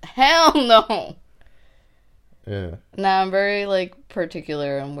Mass. Hell no. Yeah. Nah, I'm very like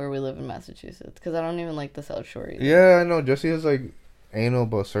particular on where we live in Massachusetts because I don't even like the South Shore either. Yeah, I know. Jesse has like anal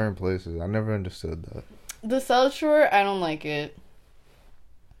about certain places. I never understood that. The South Shore, I don't like it.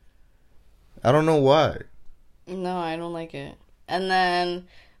 I don't know why. No, I don't like it. And then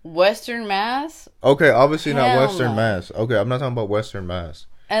Western Mass. Okay, obviously not Western Mass. Okay, I'm not talking about Western Mass.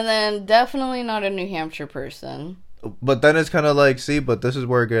 And then definitely not a New Hampshire person. But then it's kind of like, see, but this is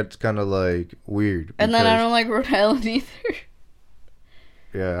where it gets kind of like weird. And then I don't like Rhode Island either.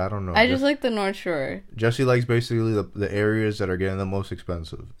 Yeah, I don't know. I just like the North Shore. Jesse likes basically the areas that are getting the most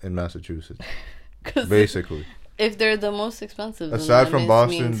expensive in Massachusetts. Basically. If they're the most expensive. Aside from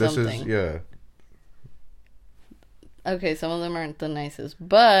Boston, this is, yeah. Okay, some of them aren't the nicest,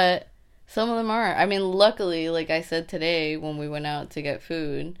 but some of them are. I mean, luckily, like I said today when we went out to get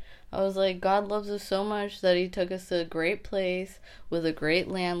food, I was like, God loves us so much that he took us to a great place with a great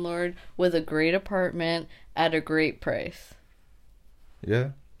landlord, with a great apartment at a great price. Yeah.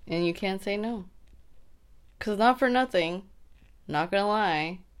 And you can't say no. Because not for nothing, not gonna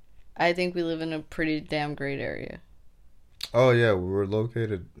lie, I think we live in a pretty damn great area. Oh, yeah, we're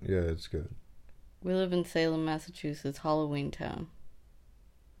located, yeah, it's good. We live in Salem, Massachusetts, Halloween town.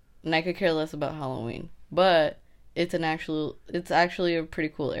 And I could care less about Halloween. But it's actually a pretty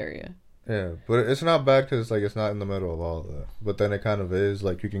cool area. Yeah, but it's not bad because it's not in the middle of all of that. But then it kind of is.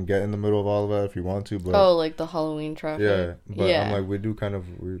 Like, you can get in the middle of all of that if you want to. But like the Halloween traffic? Yeah, but yeah. I'm like, we do kind of...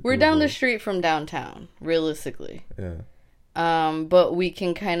 We're down the street from downtown, realistically. Yeah. But we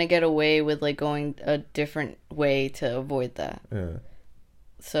can kind of get away with, like, going a different way to avoid that. Yeah.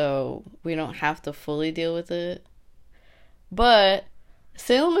 So we don't have to fully deal with it. But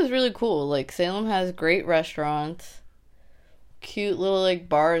Salem is really cool. Like, Salem has great restaurants, cute little, like,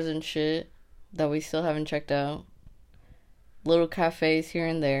 bars and shit that we still haven't checked out. Little cafes here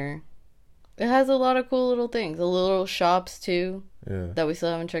and there. It has a lot of cool little things. The little shops, too, that we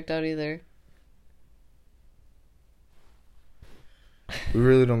still haven't checked out either. We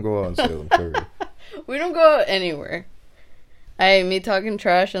really don't go out in Salem, sure. We don't go out anywhere. Me talking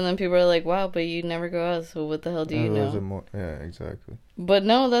trash, and then people are like, wow, but you never go out, so what the hell do you know? Yeah, exactly. But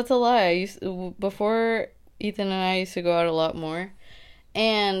no, that's a lie. Before Ethan and I used to go out a lot more,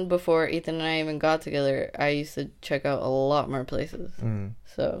 and before Ethan and I even got together, I used to check out a lot more places.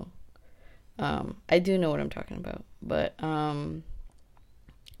 So, I do know what I'm talking about. But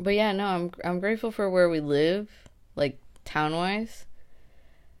yeah, no, I'm grateful for where we live, like, town-wise.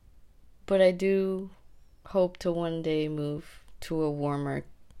 But I do hope to one day move to a warmer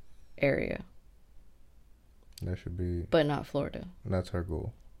area. That should be... But not Florida. That's our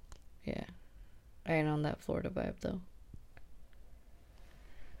goal. Yeah. I ain't on that Florida vibe, though.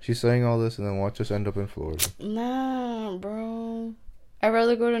 She's saying all this and then watch us end up in Florida. Nah, bro. I'd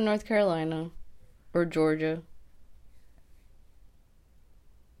rather go to North Carolina. Or Georgia.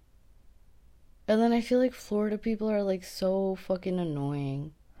 And then I feel like Florida people are, like, so fucking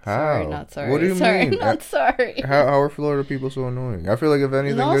annoying. How? Sorry, not sorry. What do you mean? Not sorry. How are Florida people so annoying? I feel like if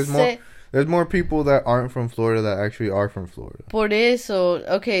anything, there's more people that aren't from Florida that actually are from Florida. Por eso,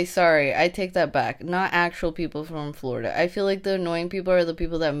 okay, sorry, I take that back. Not actual people from Florida. I feel like the annoying people are the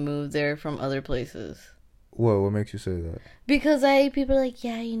people that move there from other places. What makes you say that? Because people are like,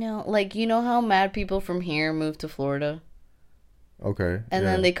 yeah, you know how mad people from here move to Florida? Okay. And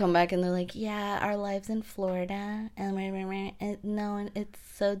then they come back and they're like, yeah, our lives in Florida. And no, it's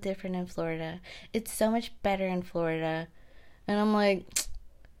so different in Florida. It's so much better in Florida. And I'm like,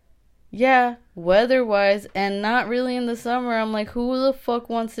 yeah, weather-wise, and not really in the summer. I'm like, who the fuck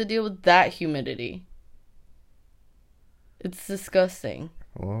wants to deal with that humidity? It's disgusting.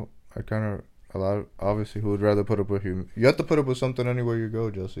 Well, obviously, who would rather put up with you? You have to put up with something anywhere you go,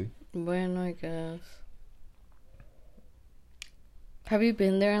 Jesse. Bueno, I guess. Have you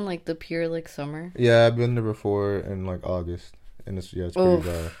been there in, like, the pure, like, summer? Yeah, I've been there before in, like, August. And it's pretty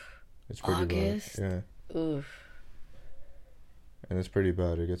bad. It's pretty August? bad. Yeah. Oof. And it's pretty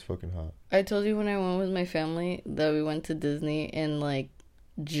bad. It gets fucking hot. I told you when I went with my family that we went to Disney in, like,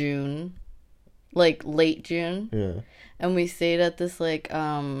 June. Like, late June. Yeah. And we stayed at this, like,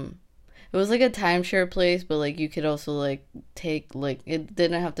 it was, like, a timeshare place, but, like, you could also, like, take, like, it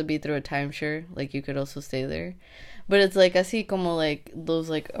didn't have to be through a timeshare. Like, you could also stay there. But it's, like, así como, like, those,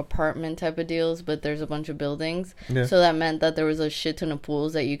 like, apartment type of deals, but there's a bunch of buildings. Yeah. So that meant that there was a shit ton of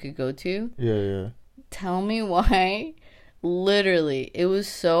pools that you could go to. Yeah. Tell me why. Literally, it was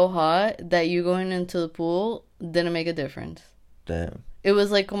so hot that you going into the pool didn't make a difference. Damn. It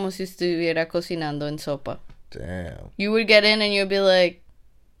was like como si estuviera cocinando en sopa. Damn. You would get in and you'd be like,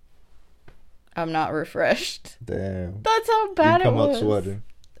 I'm not refreshed. Damn. That's how bad it was. Come out sweating.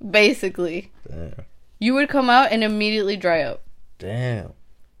 Basically. Damn. You would come out and immediately dry up. Damn.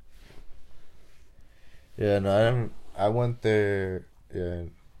 Yeah, no, I went there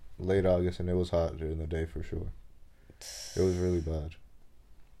in late August and it was hot during the day for sure. It was really bad.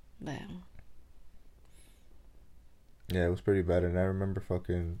 Damn. Yeah, it was pretty bad. And I remember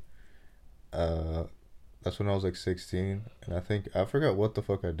fucking... that's when I was like 16. And I forgot what the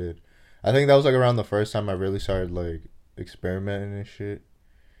fuck I did. I think that was like around the first time I really started like experimenting and shit.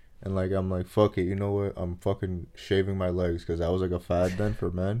 And like, I'm like, fuck it, you know what? I'm fucking shaving my legs. Because that was like a fad then for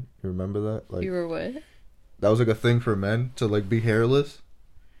men. You remember that? Like, you were what? That was like a thing for men to like be hairless.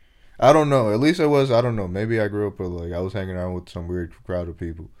 I don't know. At least it was. I don't know. Maybe I grew up with like I was hanging around with some weird crowd of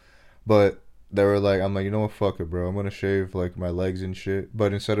people, but they were like, I'm like, you know what? Fuck it, bro. I'm gonna shave like my legs and shit.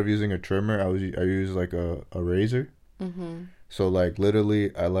 But instead of using a trimmer, I used like a razor. Mm-hmm. So like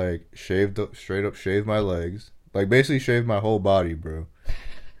literally, I like straight up shaved my legs, like basically shaved my whole body, bro.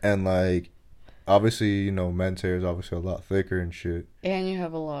 And like, obviously, you know, men's hair is obviously a lot thicker and shit. And you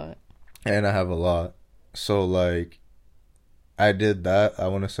have a lot. And I have a lot. So like, I did that, I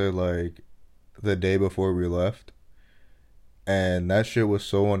want to say, like, the day before we left. And that shit was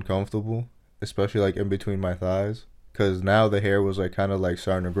so uncomfortable, especially, like, in between my thighs. Because now the hair was, like, kind of, like,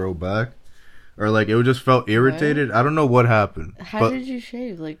 starting to grow back. Or, like, it just felt irritated. What? I don't know what happened. How did you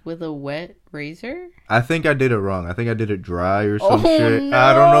shave? Like, with a wet razor? I think I did it wrong. I think I did it dry or some shit. No.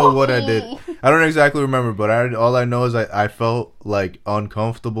 I don't know what I did. I don't exactly remember, but all I know is I felt, like,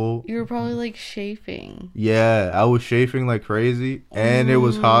 uncomfortable. You were probably, like, chafing. Yeah, I was chafing like crazy, and it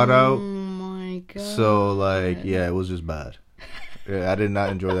was hot out. Oh, my God. So, like, yeah, it was just bad. Yeah, I did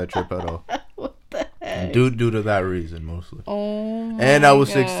not enjoy that trip at all. What the heck? due to that reason mostly. Oh my And I was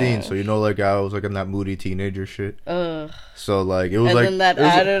gosh. 16, so like I was like in that moody teenager shit. Ugh. So like it was and like then that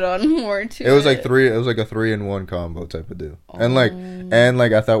added on more to it. It was like three. It was like a 3-in-1 combo type of deal. And like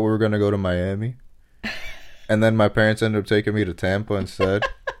I thought we were gonna go to Miami, and then my parents ended up taking me to Tampa instead.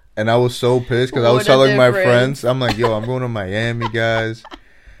 And I was so pissed because I was telling my friends, I'm like, yo, I'm going to Miami, guys.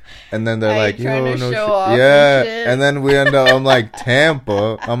 And then they're like, yo, no shit. Yeah. And then we end up, I'm like,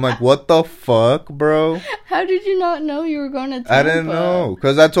 Tampa. I'm like, what the fuck, bro? How did you not know you were going to Tampa? I didn't know.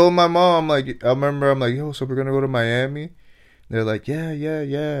 Because I told my mom, I remember, I'm like, yo, so we're going to go to Miami? They're like,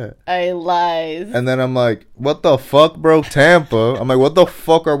 yeah. I lies. And then I'm like, what the fuck, bro? Tampa? I'm like, what the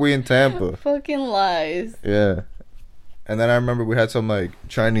fuck are we in Tampa? Fucking lies. Yeah. And then I remember we had some, like,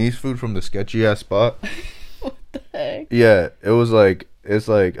 Chinese food from the sketchy-ass spot. What the heck? Yeah, it was like, it's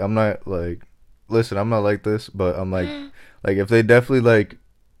like, I'm not, like, listen, I'm not like this, but I'm like, if they definitely, like,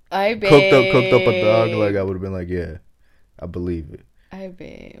 cooked up a dog, like, I would have been like, yeah, I believe it.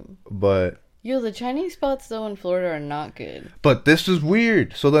 But... Yo, the Chinese spots, though, in Florida are not good. But this is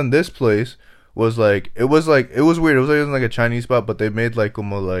weird. So then this place was, like, it was weird. It was like a Chinese spot, but they made, like,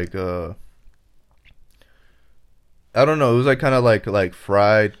 almost, like, I don't know. It was like kind of like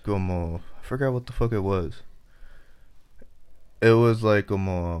fried como. I forgot what the fuck it was. It was like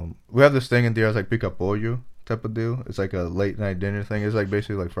we have this thing in there. It's like pica pollo type of deal. It's like a late night dinner thing. It's like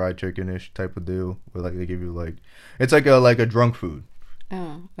basically like fried chicken-ish type of deal. Where like they give you like it's like a drunk food.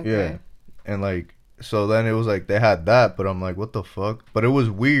 Oh, okay. Yeah, and like so then it was like they had that, but I'm like what the fuck? But it was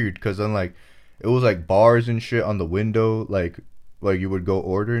weird because then like it was like bars and shit on the window like you would go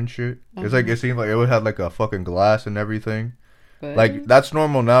order and shit. It's like it seemed like it would have like a fucking glass and everything. What? Like that's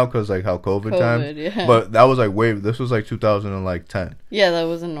normal now because like how COVID time. Yeah. But that was like this was like 2010. Yeah, that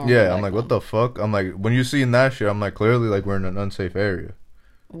wasn't normal. Yeah, I'm like what the fuck? I'm like when you see that shit, I'm like clearly like we're in an unsafe area.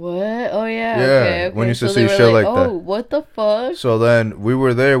 What? Oh yeah. Yeah. Okay. When you used to see shit like that. Oh, what the fuck? So then we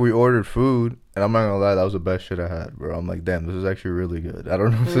were there. We ordered food, and I'm not gonna lie, that was the best shit I had, bro. I'm like, damn, this is actually really good. I don't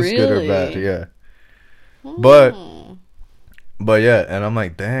know if it's good or bad. Yeah. But yeah, and I'm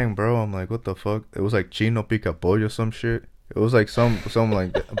like, dang, bro. I'm like, what the fuck? It was like chino pica pollo, some shit. It was like some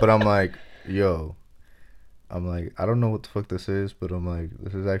like that. But I'm like, yo. I'm like, I don't know what the fuck this is, but I'm like,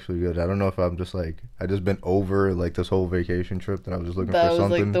 this is actually good. I don't know if I'm just like, I just been over like this whole vacation trip that I was just looking for something. That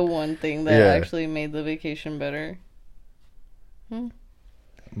was like the one thing that actually made the vacation better. But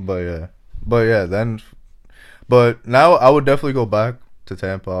now I would definitely go back to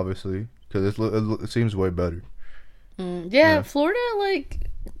Tampa, obviously, because it seems way better. Yeah, Florida like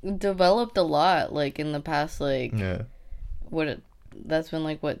developed a lot like in the past like that's been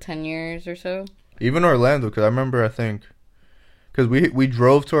like what 10 years or so. Even Orlando, because I remember because we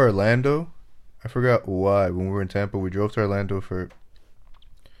drove to Orlando. I forgot why when we were in Tampa we drove to Orlando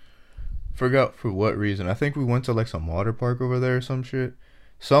forgot for what reason. I think we went to like some water park over there or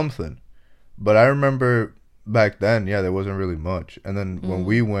something. But I remember back then, there wasn't really much. And then when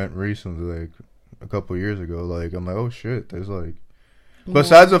we went recently, like a couple years ago, like I'm like, oh shit, there's like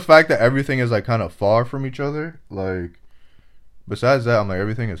besides the fact that everything is like kind of far from each other, like besides that I'm like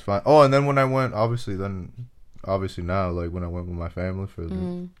everything is fine. Oh, and then when I went obviously now like when I went with my family for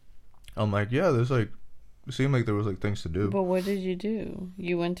I'm like there's like it seemed like there was like things to do. But what did you do?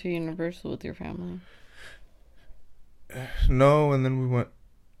 You went to Universal with your family? No, and then we went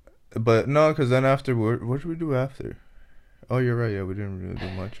but no, because then after what did we do after? Oh, you're right. Yeah, we didn't really do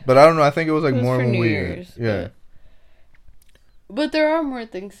much. But I don't know. I think it was like more when New Year's, But there are more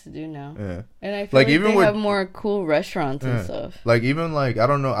things to do now. Yeah. And I feel like even they have more cool restaurants and stuff. Like even like I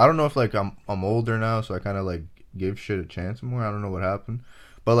don't know if like I'm older now, so I kind of like give shit a chance more. I don't know what happened.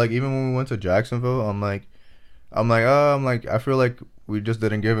 But like even when we went to Jacksonville, I feel like we just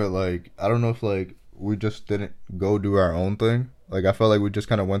didn't give it like I don't know if like we just didn't go do our own thing. Like, I felt like we just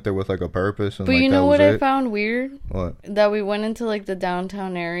kind of went there with, like, a purpose. And, but like, you know what I found weird? What? That we went into, like, the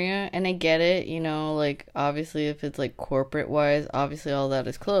downtown area. And I get it, you know, like, obviously if it's, like, corporate-wise, obviously all that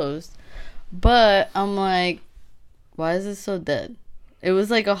is closed. But I'm like, why is this so dead? It was,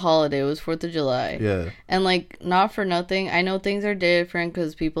 like, a holiday. It was 4th of July. Yeah. And, like, not for nothing. I know things are different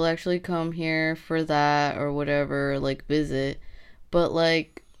because people actually come here for that or whatever, like, visit. But,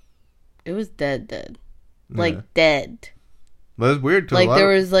 like, it was dead. Like, dead. But it's weird, like, there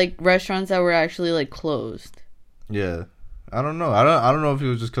was, like, restaurants that were actually, like, closed. Yeah. I don't know. I don't know if it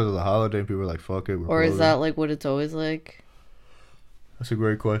was just because of the holiday and people were like, fuck it, we're Or closing. Is that, like, what it's always like? That's a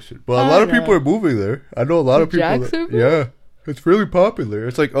great question. But a lot of people are moving there. I know a lot of people. Jacksonville? Yeah. It's really popular.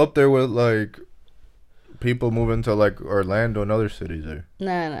 It's, like, up there with, like, people moving to, like, Orlando and other cities there.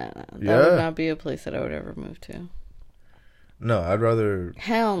 Nah. That would not be a place that I would ever move to. No, I'd rather.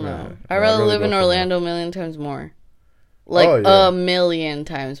 Hell no. Yeah, I'd rather live in go Orlando a million times more. Like, a million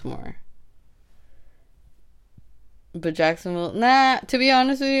times more. But Jacksonville, nah, to be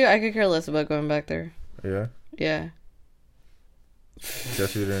honest with you, I could care less about going back there. Yeah? Yeah.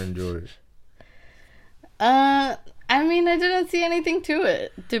 Guess you didn't enjoy it. I mean, I didn't see anything to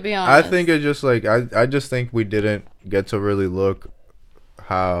it, to be honest. I think it's just like, I just think we didn't get to really look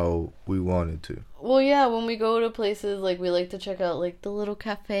how we wanted to. Well, yeah, when we go to places, like, we like to check out, like, the little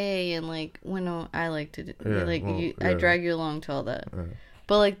cafe and, like, I like to do, I drag you along to all that. Yeah.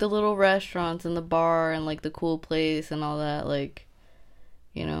 But, like, the little restaurants and the bar and, like, the cool place and all that, like,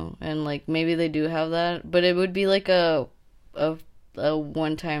 you know, and, like, maybe they do have that, but it would be, like, a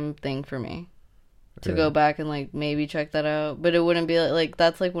one-time thing for me to go back and, like, maybe check that out. But it wouldn't be, like,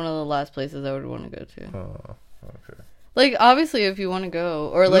 that's, like, one of the last places I would want to go to. Oh, okay. Like, obviously, if you want to go.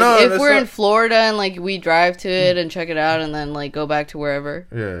 Or, like, if we're in Florida and, like, we drive to it and check it out and then, like, go back to wherever.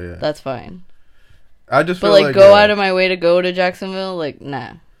 Yeah. That's fine. I just feel like go out of my way to go to Jacksonville, like,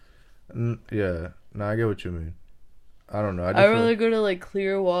 nah. Yeah. No, I get what you mean. I don't know. I'd rather go to, like,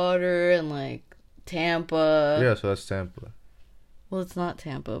 Clearwater and, like, Tampa. Yeah, so that's Tampa. Well, it's not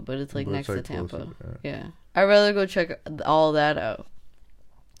Tampa, but it's, like, next to Tampa. Closer, yeah. I'd rather go check all that out.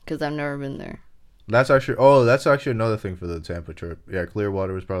 Because I've never been there. That's actually another thing for the Tampa trip. Yeah,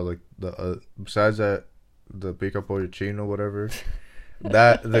 Clearwater was probably, like, the, besides that, the Pico Pollo Chino, whatever...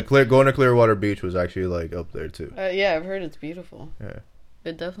 going to Clearwater Beach was actually, like, up there too. Yeah, I've heard it's beautiful. Yeah,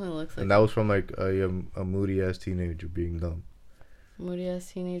 it definitely looks like. And that was from, like, a moody ass teenager being dumb. Moody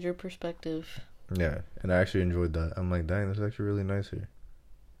ass teenager perspective. Yeah, and I actually enjoyed that. I'm like, dang, this is actually really nice here.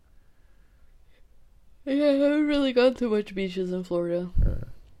 Yeah, I haven't really gone to much beaches in Florida.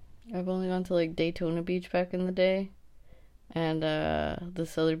 Yeah. I've only gone to, like, Daytona Beach back in the day, and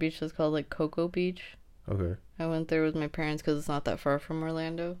this other beach that's called, like, Cocoa Beach. Okay. I went there with my parents because it's not that far from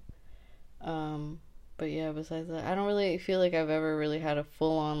Orlando. But yeah, besides that, I don't really feel like I've ever really had a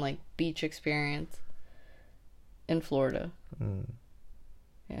full-on, like, beach experience in Florida.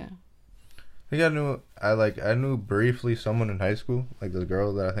 Yeah. I think I knew briefly someone in high school, like this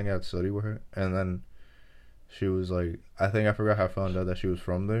girl that I think I had studied with her, and then she was like, I forgot how I found out that she was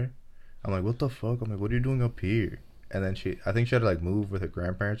from there. I'm like, what the fuck? I'm like, what are you doing up here? And then I think she had to, like, move with her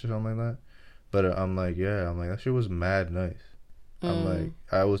grandparents or something like that. But I'm like, that shit was mad nice. I'm like,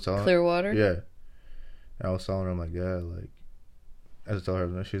 I was telling Clearwater? Yeah. And I was telling her, I'm like, yeah, like, I just told her,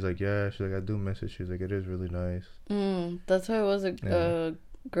 and she's like, yeah, she's like, I do miss it. She's like, it is really nice. That's why I was a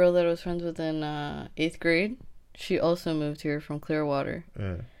girl that I was friends with in 8th grade. She also moved here from Clearwater.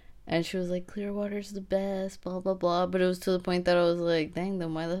 Yeah. And she was like, Clearwater's the best, blah, blah, blah. But it was to the point that I was like, dang,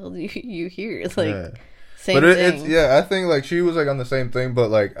 then why the hell do you here? It's like, same thing. I think, like, she was, like, on the same thing, but,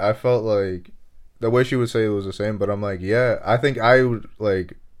 like, I felt like the way she would say it was the same, but I'm like, yeah, I think I would,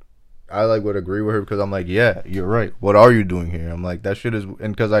 like, would agree with her because I'm like, yeah, you're right. What are you doing here? I'm like, that shit is,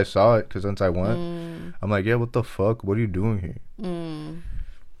 and because I saw it, because since I went, I'm like, yeah, what the fuck? What are you doing here?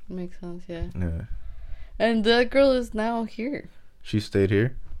 Makes sense, yeah. Yeah. And that girl is now here. She stayed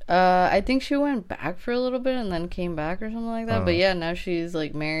here? I think she went back for a little bit and then came back or something like that. But yeah, now she's,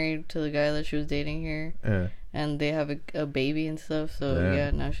 like, married to the guy that she was dating here. Yeah. And they have a baby and stuff. So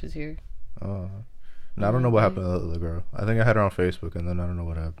yeah, now she's here. Oh. No, I don't know what happened to the girl. I think I had her on Facebook and then I don't know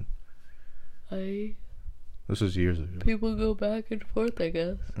what happened. This was years ago. People go back and forth, I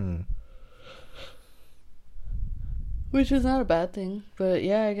guess. Which is not a bad thing. But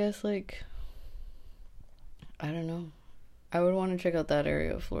yeah, I guess, like, I don't know. I would want to check out that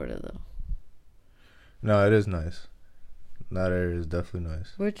area of Florida, though. No, it is nice. That area is definitely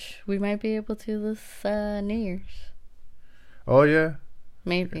nice. Which we might be able to this New Year's. Oh, yeah?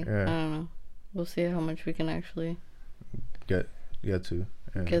 Maybe. Yeah. I don't know. We'll see how much we can actually get to.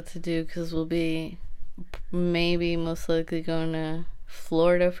 Yeah. Get to do, because we'll be maybe most likely going to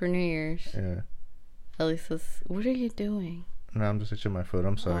Florida for New Year's. Yeah. At least that's... What are you doing? No, I'm just itching my foot.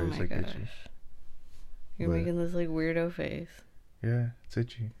 I'm sorry. Oh my gosh. Itchy. You're making this, like, weirdo face. Yeah, it's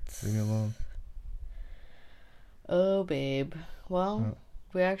itchy. Leave me alone. Oh, babe. Well,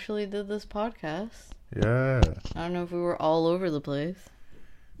 we actually did this podcast. Yeah. I don't know if we were all over the place.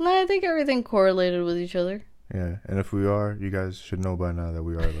 No, I think everything correlated with each other. Yeah, and if we are, you guys should know by now that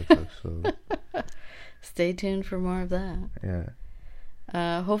we are like this. So stay tuned for more of that.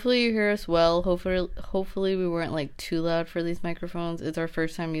 Yeah. Hopefully you hear us well. Hopefully we weren't, like, too loud for these microphones. It's our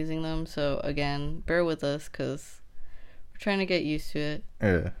first time using them, so again, bear with us because we're trying to get used to it.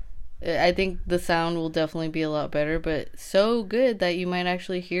 Yeah. I think the sound will definitely be a lot better, but so good that you might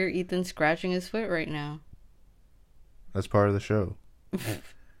actually hear Ethan scratching his foot right now. That's part of the show.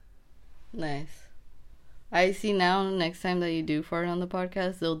 Nice. I see now. Next time that you do fart on the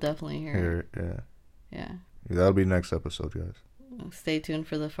podcast, they'll definitely hear it. Yeah. Yeah. That'll be next episode, guys. Stay tuned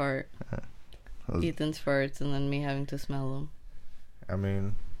for the fart. Ethan's farts and then me having to smell them. I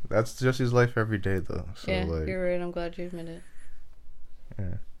mean, that's just his life every day, though. So, yeah, you're right. I'm glad you admit it.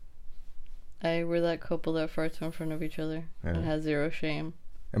 Yeah. We're that couple that farts in front of each other and has zero shame.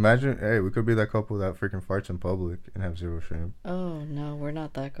 Imagine, hey, we could be that couple that freaking farts in public and have zero shame. Oh, no, we're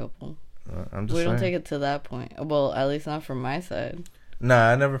not that couple. I'm just saying. Don't take it to that point. Well, at least not from my side.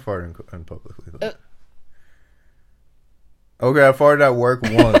 Nah, I never farted in publicly, though. Okay, I farted at work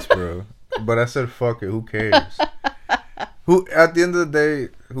once, bro. But I said, fuck it, who cares? At the end of the day,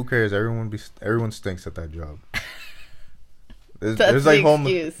 who cares? Everyone stinks at that job. There's like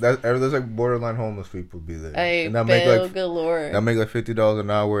homeless. There's like borderline homeless people be there, and that make like galore. That make like $50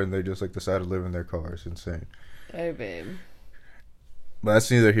 an hour, and they just like decide to live in their car. It's insane. Hey, babe. But that's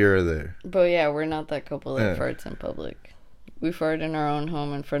neither here or there. But yeah, we're not that couple that farts in public. We fart in our own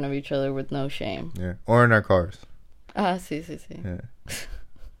home in front of each other with no shame. Yeah, or in our cars. See. Yeah.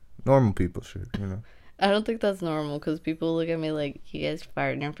 Normal people should, you know. I don't think that's normal because people look at me like, you guys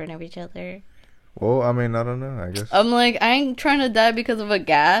farting in front of each other. Well, I mean, I don't know, I guess. I'm like, I ain't trying to die because of a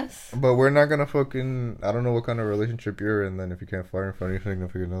gas. But we're not gonna fucking... I don't know what kind of relationship you're in then if you can't fart in front of your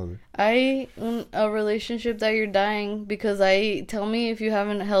significant other. I in a relationship that you're dying because tell me if you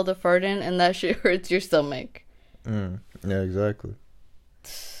haven't held a fart in and that shit hurts your stomach. Yeah, exactly.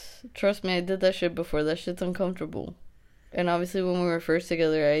 Trust me, I did that shit before. That shit's uncomfortable. And obviously when we were first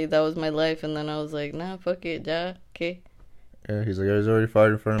together, that was my life. And then I was like, nah, fuck it, ja, okay. Yeah, he's like, I was already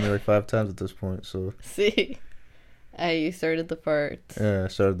farted in front of me like 5 times at this point, so... See? You started the farts. Yeah, I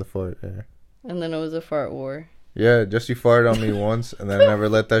started the fart, yeah. And then it was a fart war. Yeah, just you farted on me once, and then I never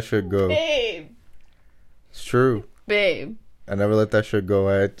let that shit go. Babe! It's true. Babe. I never let that shit go.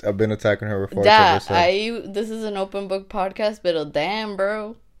 I've been attacking her with farts ever since. This is an open book podcast, but damn,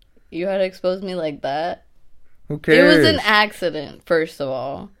 bro. You had to expose me like that. Who cares? It was an accident, first of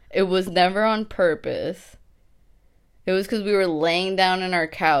all. It was never on purpose. It was because we were laying down in our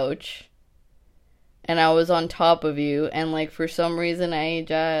couch. And I was on top of you. And, like, for some reason, it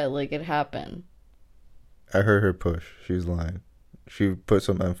happened. I heard her push. She's lying. She put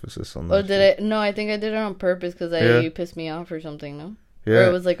some emphasis on that. Oh, did I? No, I think I did it on purpose because you pissed me off or something, no? Yeah. Or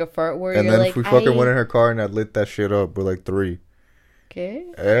it was like a fart where and you're then like, we fucking went in her car and I lit that shit up with like 3. Okay.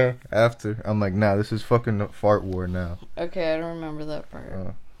 Yeah, after. I'm like, nah, this is fucking fart war now. Okay, I don't remember that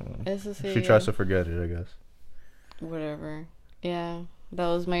part. She tries to forget it, I guess. Whatever. Yeah, that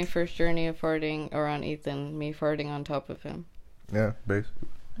was my first journey of farting around Ethan, me farting on top of him. Yeah, basically.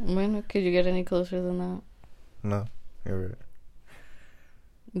 When could you get any closer than that? No, you're right.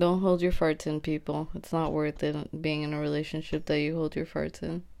 Don't hold your farts in, people. It's not worth it being in a relationship that you hold your farts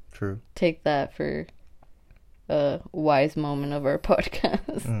in. True. Take that for a wise moment of our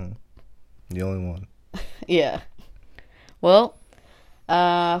podcast. The only one. Yeah. Well,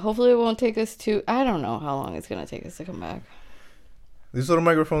 hopefully it won't take us I don't know how long it's going to take us to come back. These little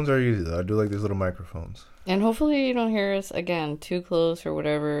microphones are easy, though. I do like these little microphones. And hopefully you don't hear us, again, too close or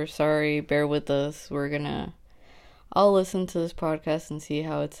whatever. Sorry, bear with us. I'll listen to this podcast and see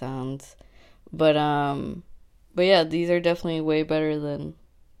how it sounds. But yeah, these are definitely way better than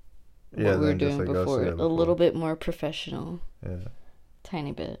what we were doing like before. A little bit more professional. Yeah.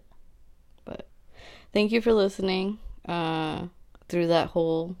 Tiny bit. But thank you for listening through that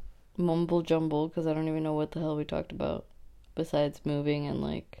whole mumble jumble, because I don't even know what the hell we talked about besides moving and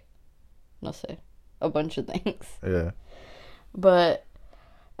no sé, a bunch of things. Yeah.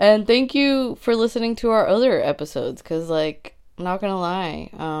 And thank you for listening to our other episodes, because, not gonna lie,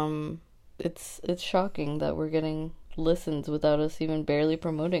 it's shocking that we're getting listens without us even barely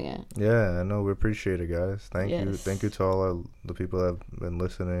promoting it. Yeah, I know. We appreciate it, guys. Thank you. Thank you to all the people that have been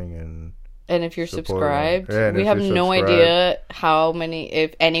listening and if you're subscribed, we have no idea how many,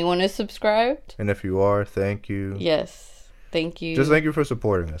 if anyone is subscribed. And if you are, thank you. Yes, thank you. Just thank you for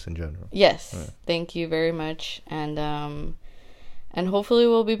supporting us in general. Yes, thank you very much, and hopefully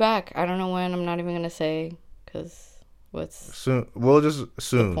we'll be back. I don't know when. I'm not even gonna say, because soon. We'll just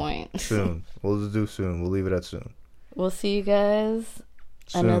soon. The point. Soon. We'll just do soon. We'll leave it at soon. We'll see you guys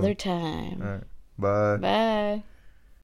another time. All right. Bye. Bye.